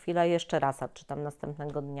 próbujesz za chwilę jeszcze raz, czy tam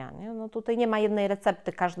następnego dnia. Nie? No tutaj nie ma jednej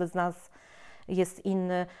recepty, każdy z nas jest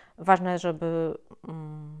inny. Ważne, żeby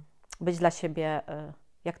być dla siebie,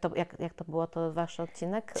 jak to było to wasz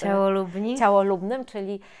odcinek? Ciałolubni. Ciałolubnym,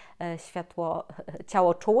 czyli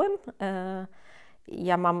ciało czułym.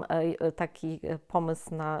 Ja mam taki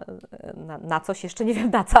pomysł na coś, jeszcze nie wiem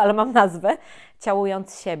na co, ale mam nazwę,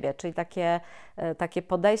 ciałując siebie, czyli takie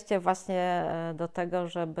podejście właśnie do tego,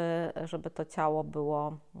 żeby to ciało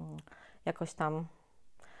było jakoś tam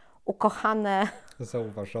ukochane,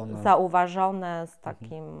 zauważone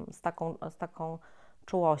z taką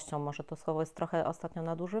czułością. Może to słowo jest trochę ostatnio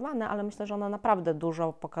nadużywane, ale myślę, że ono naprawdę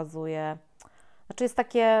dużo pokazuje, znaczy jest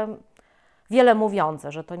takie wiele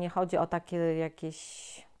mówiące, że to nie chodzi o takie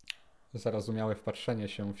jakieś... zarozumiałe wpatrzenie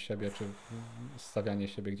się w siebie, czy stawianie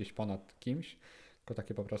siebie gdzieś ponad kimś, tylko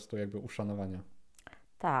takie po prostu jakby uszanowanie.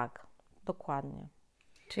 Tak, dokładnie.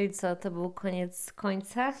 Czyli co, to był koniec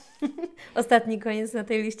końca? Ostatni koniec na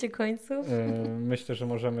tej liście końców? Myślę, że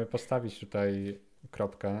możemy postawić tutaj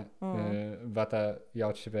kropkę. Beata, ja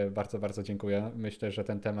od siebie bardzo, bardzo dziękuję. Myślę, że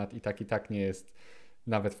ten temat i tak nie jest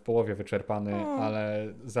nawet w połowie wyczerpany, ale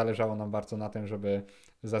zależało nam bardzo na tym, żeby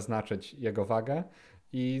zaznaczyć jego wagę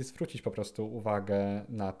i zwrócić po prostu uwagę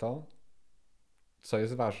na to, co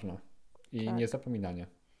jest ważne i niezapominanie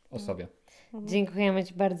o sobie. Dziękujemy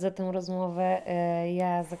Ci bardzo za tę rozmowę.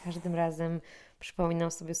 Ja za każdym razem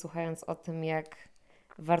przypominam sobie, słuchając o tym, jak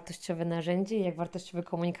wartościowe narzędzie, jak wartościowy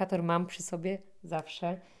komunikator mam przy sobie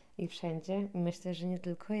zawsze i wszędzie. Myślę, że nie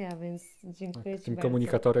tylko ja, więc dziękuję Ci Tym bardzo.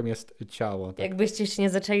 komunikatorem jest ciało. Tak? Jakbyście jeszcze nie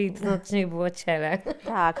zaczęli, to odcinek było ciele.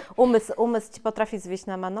 Tak, umysł Ci potrafi zwieść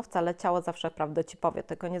na manowce, ale ciało zawsze prawdę Ci powie,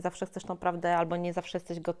 tylko nie zawsze chcesz tą prawdę, albo nie zawsze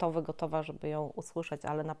jesteś gotowa, żeby ją usłyszeć,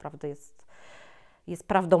 ale naprawdę jest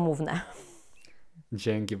prawdomówne.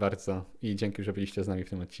 Dzięki bardzo i dzięki, że byliście z nami w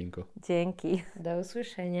tym odcinku. Dzięki. Do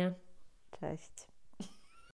usłyszenia. Cześć.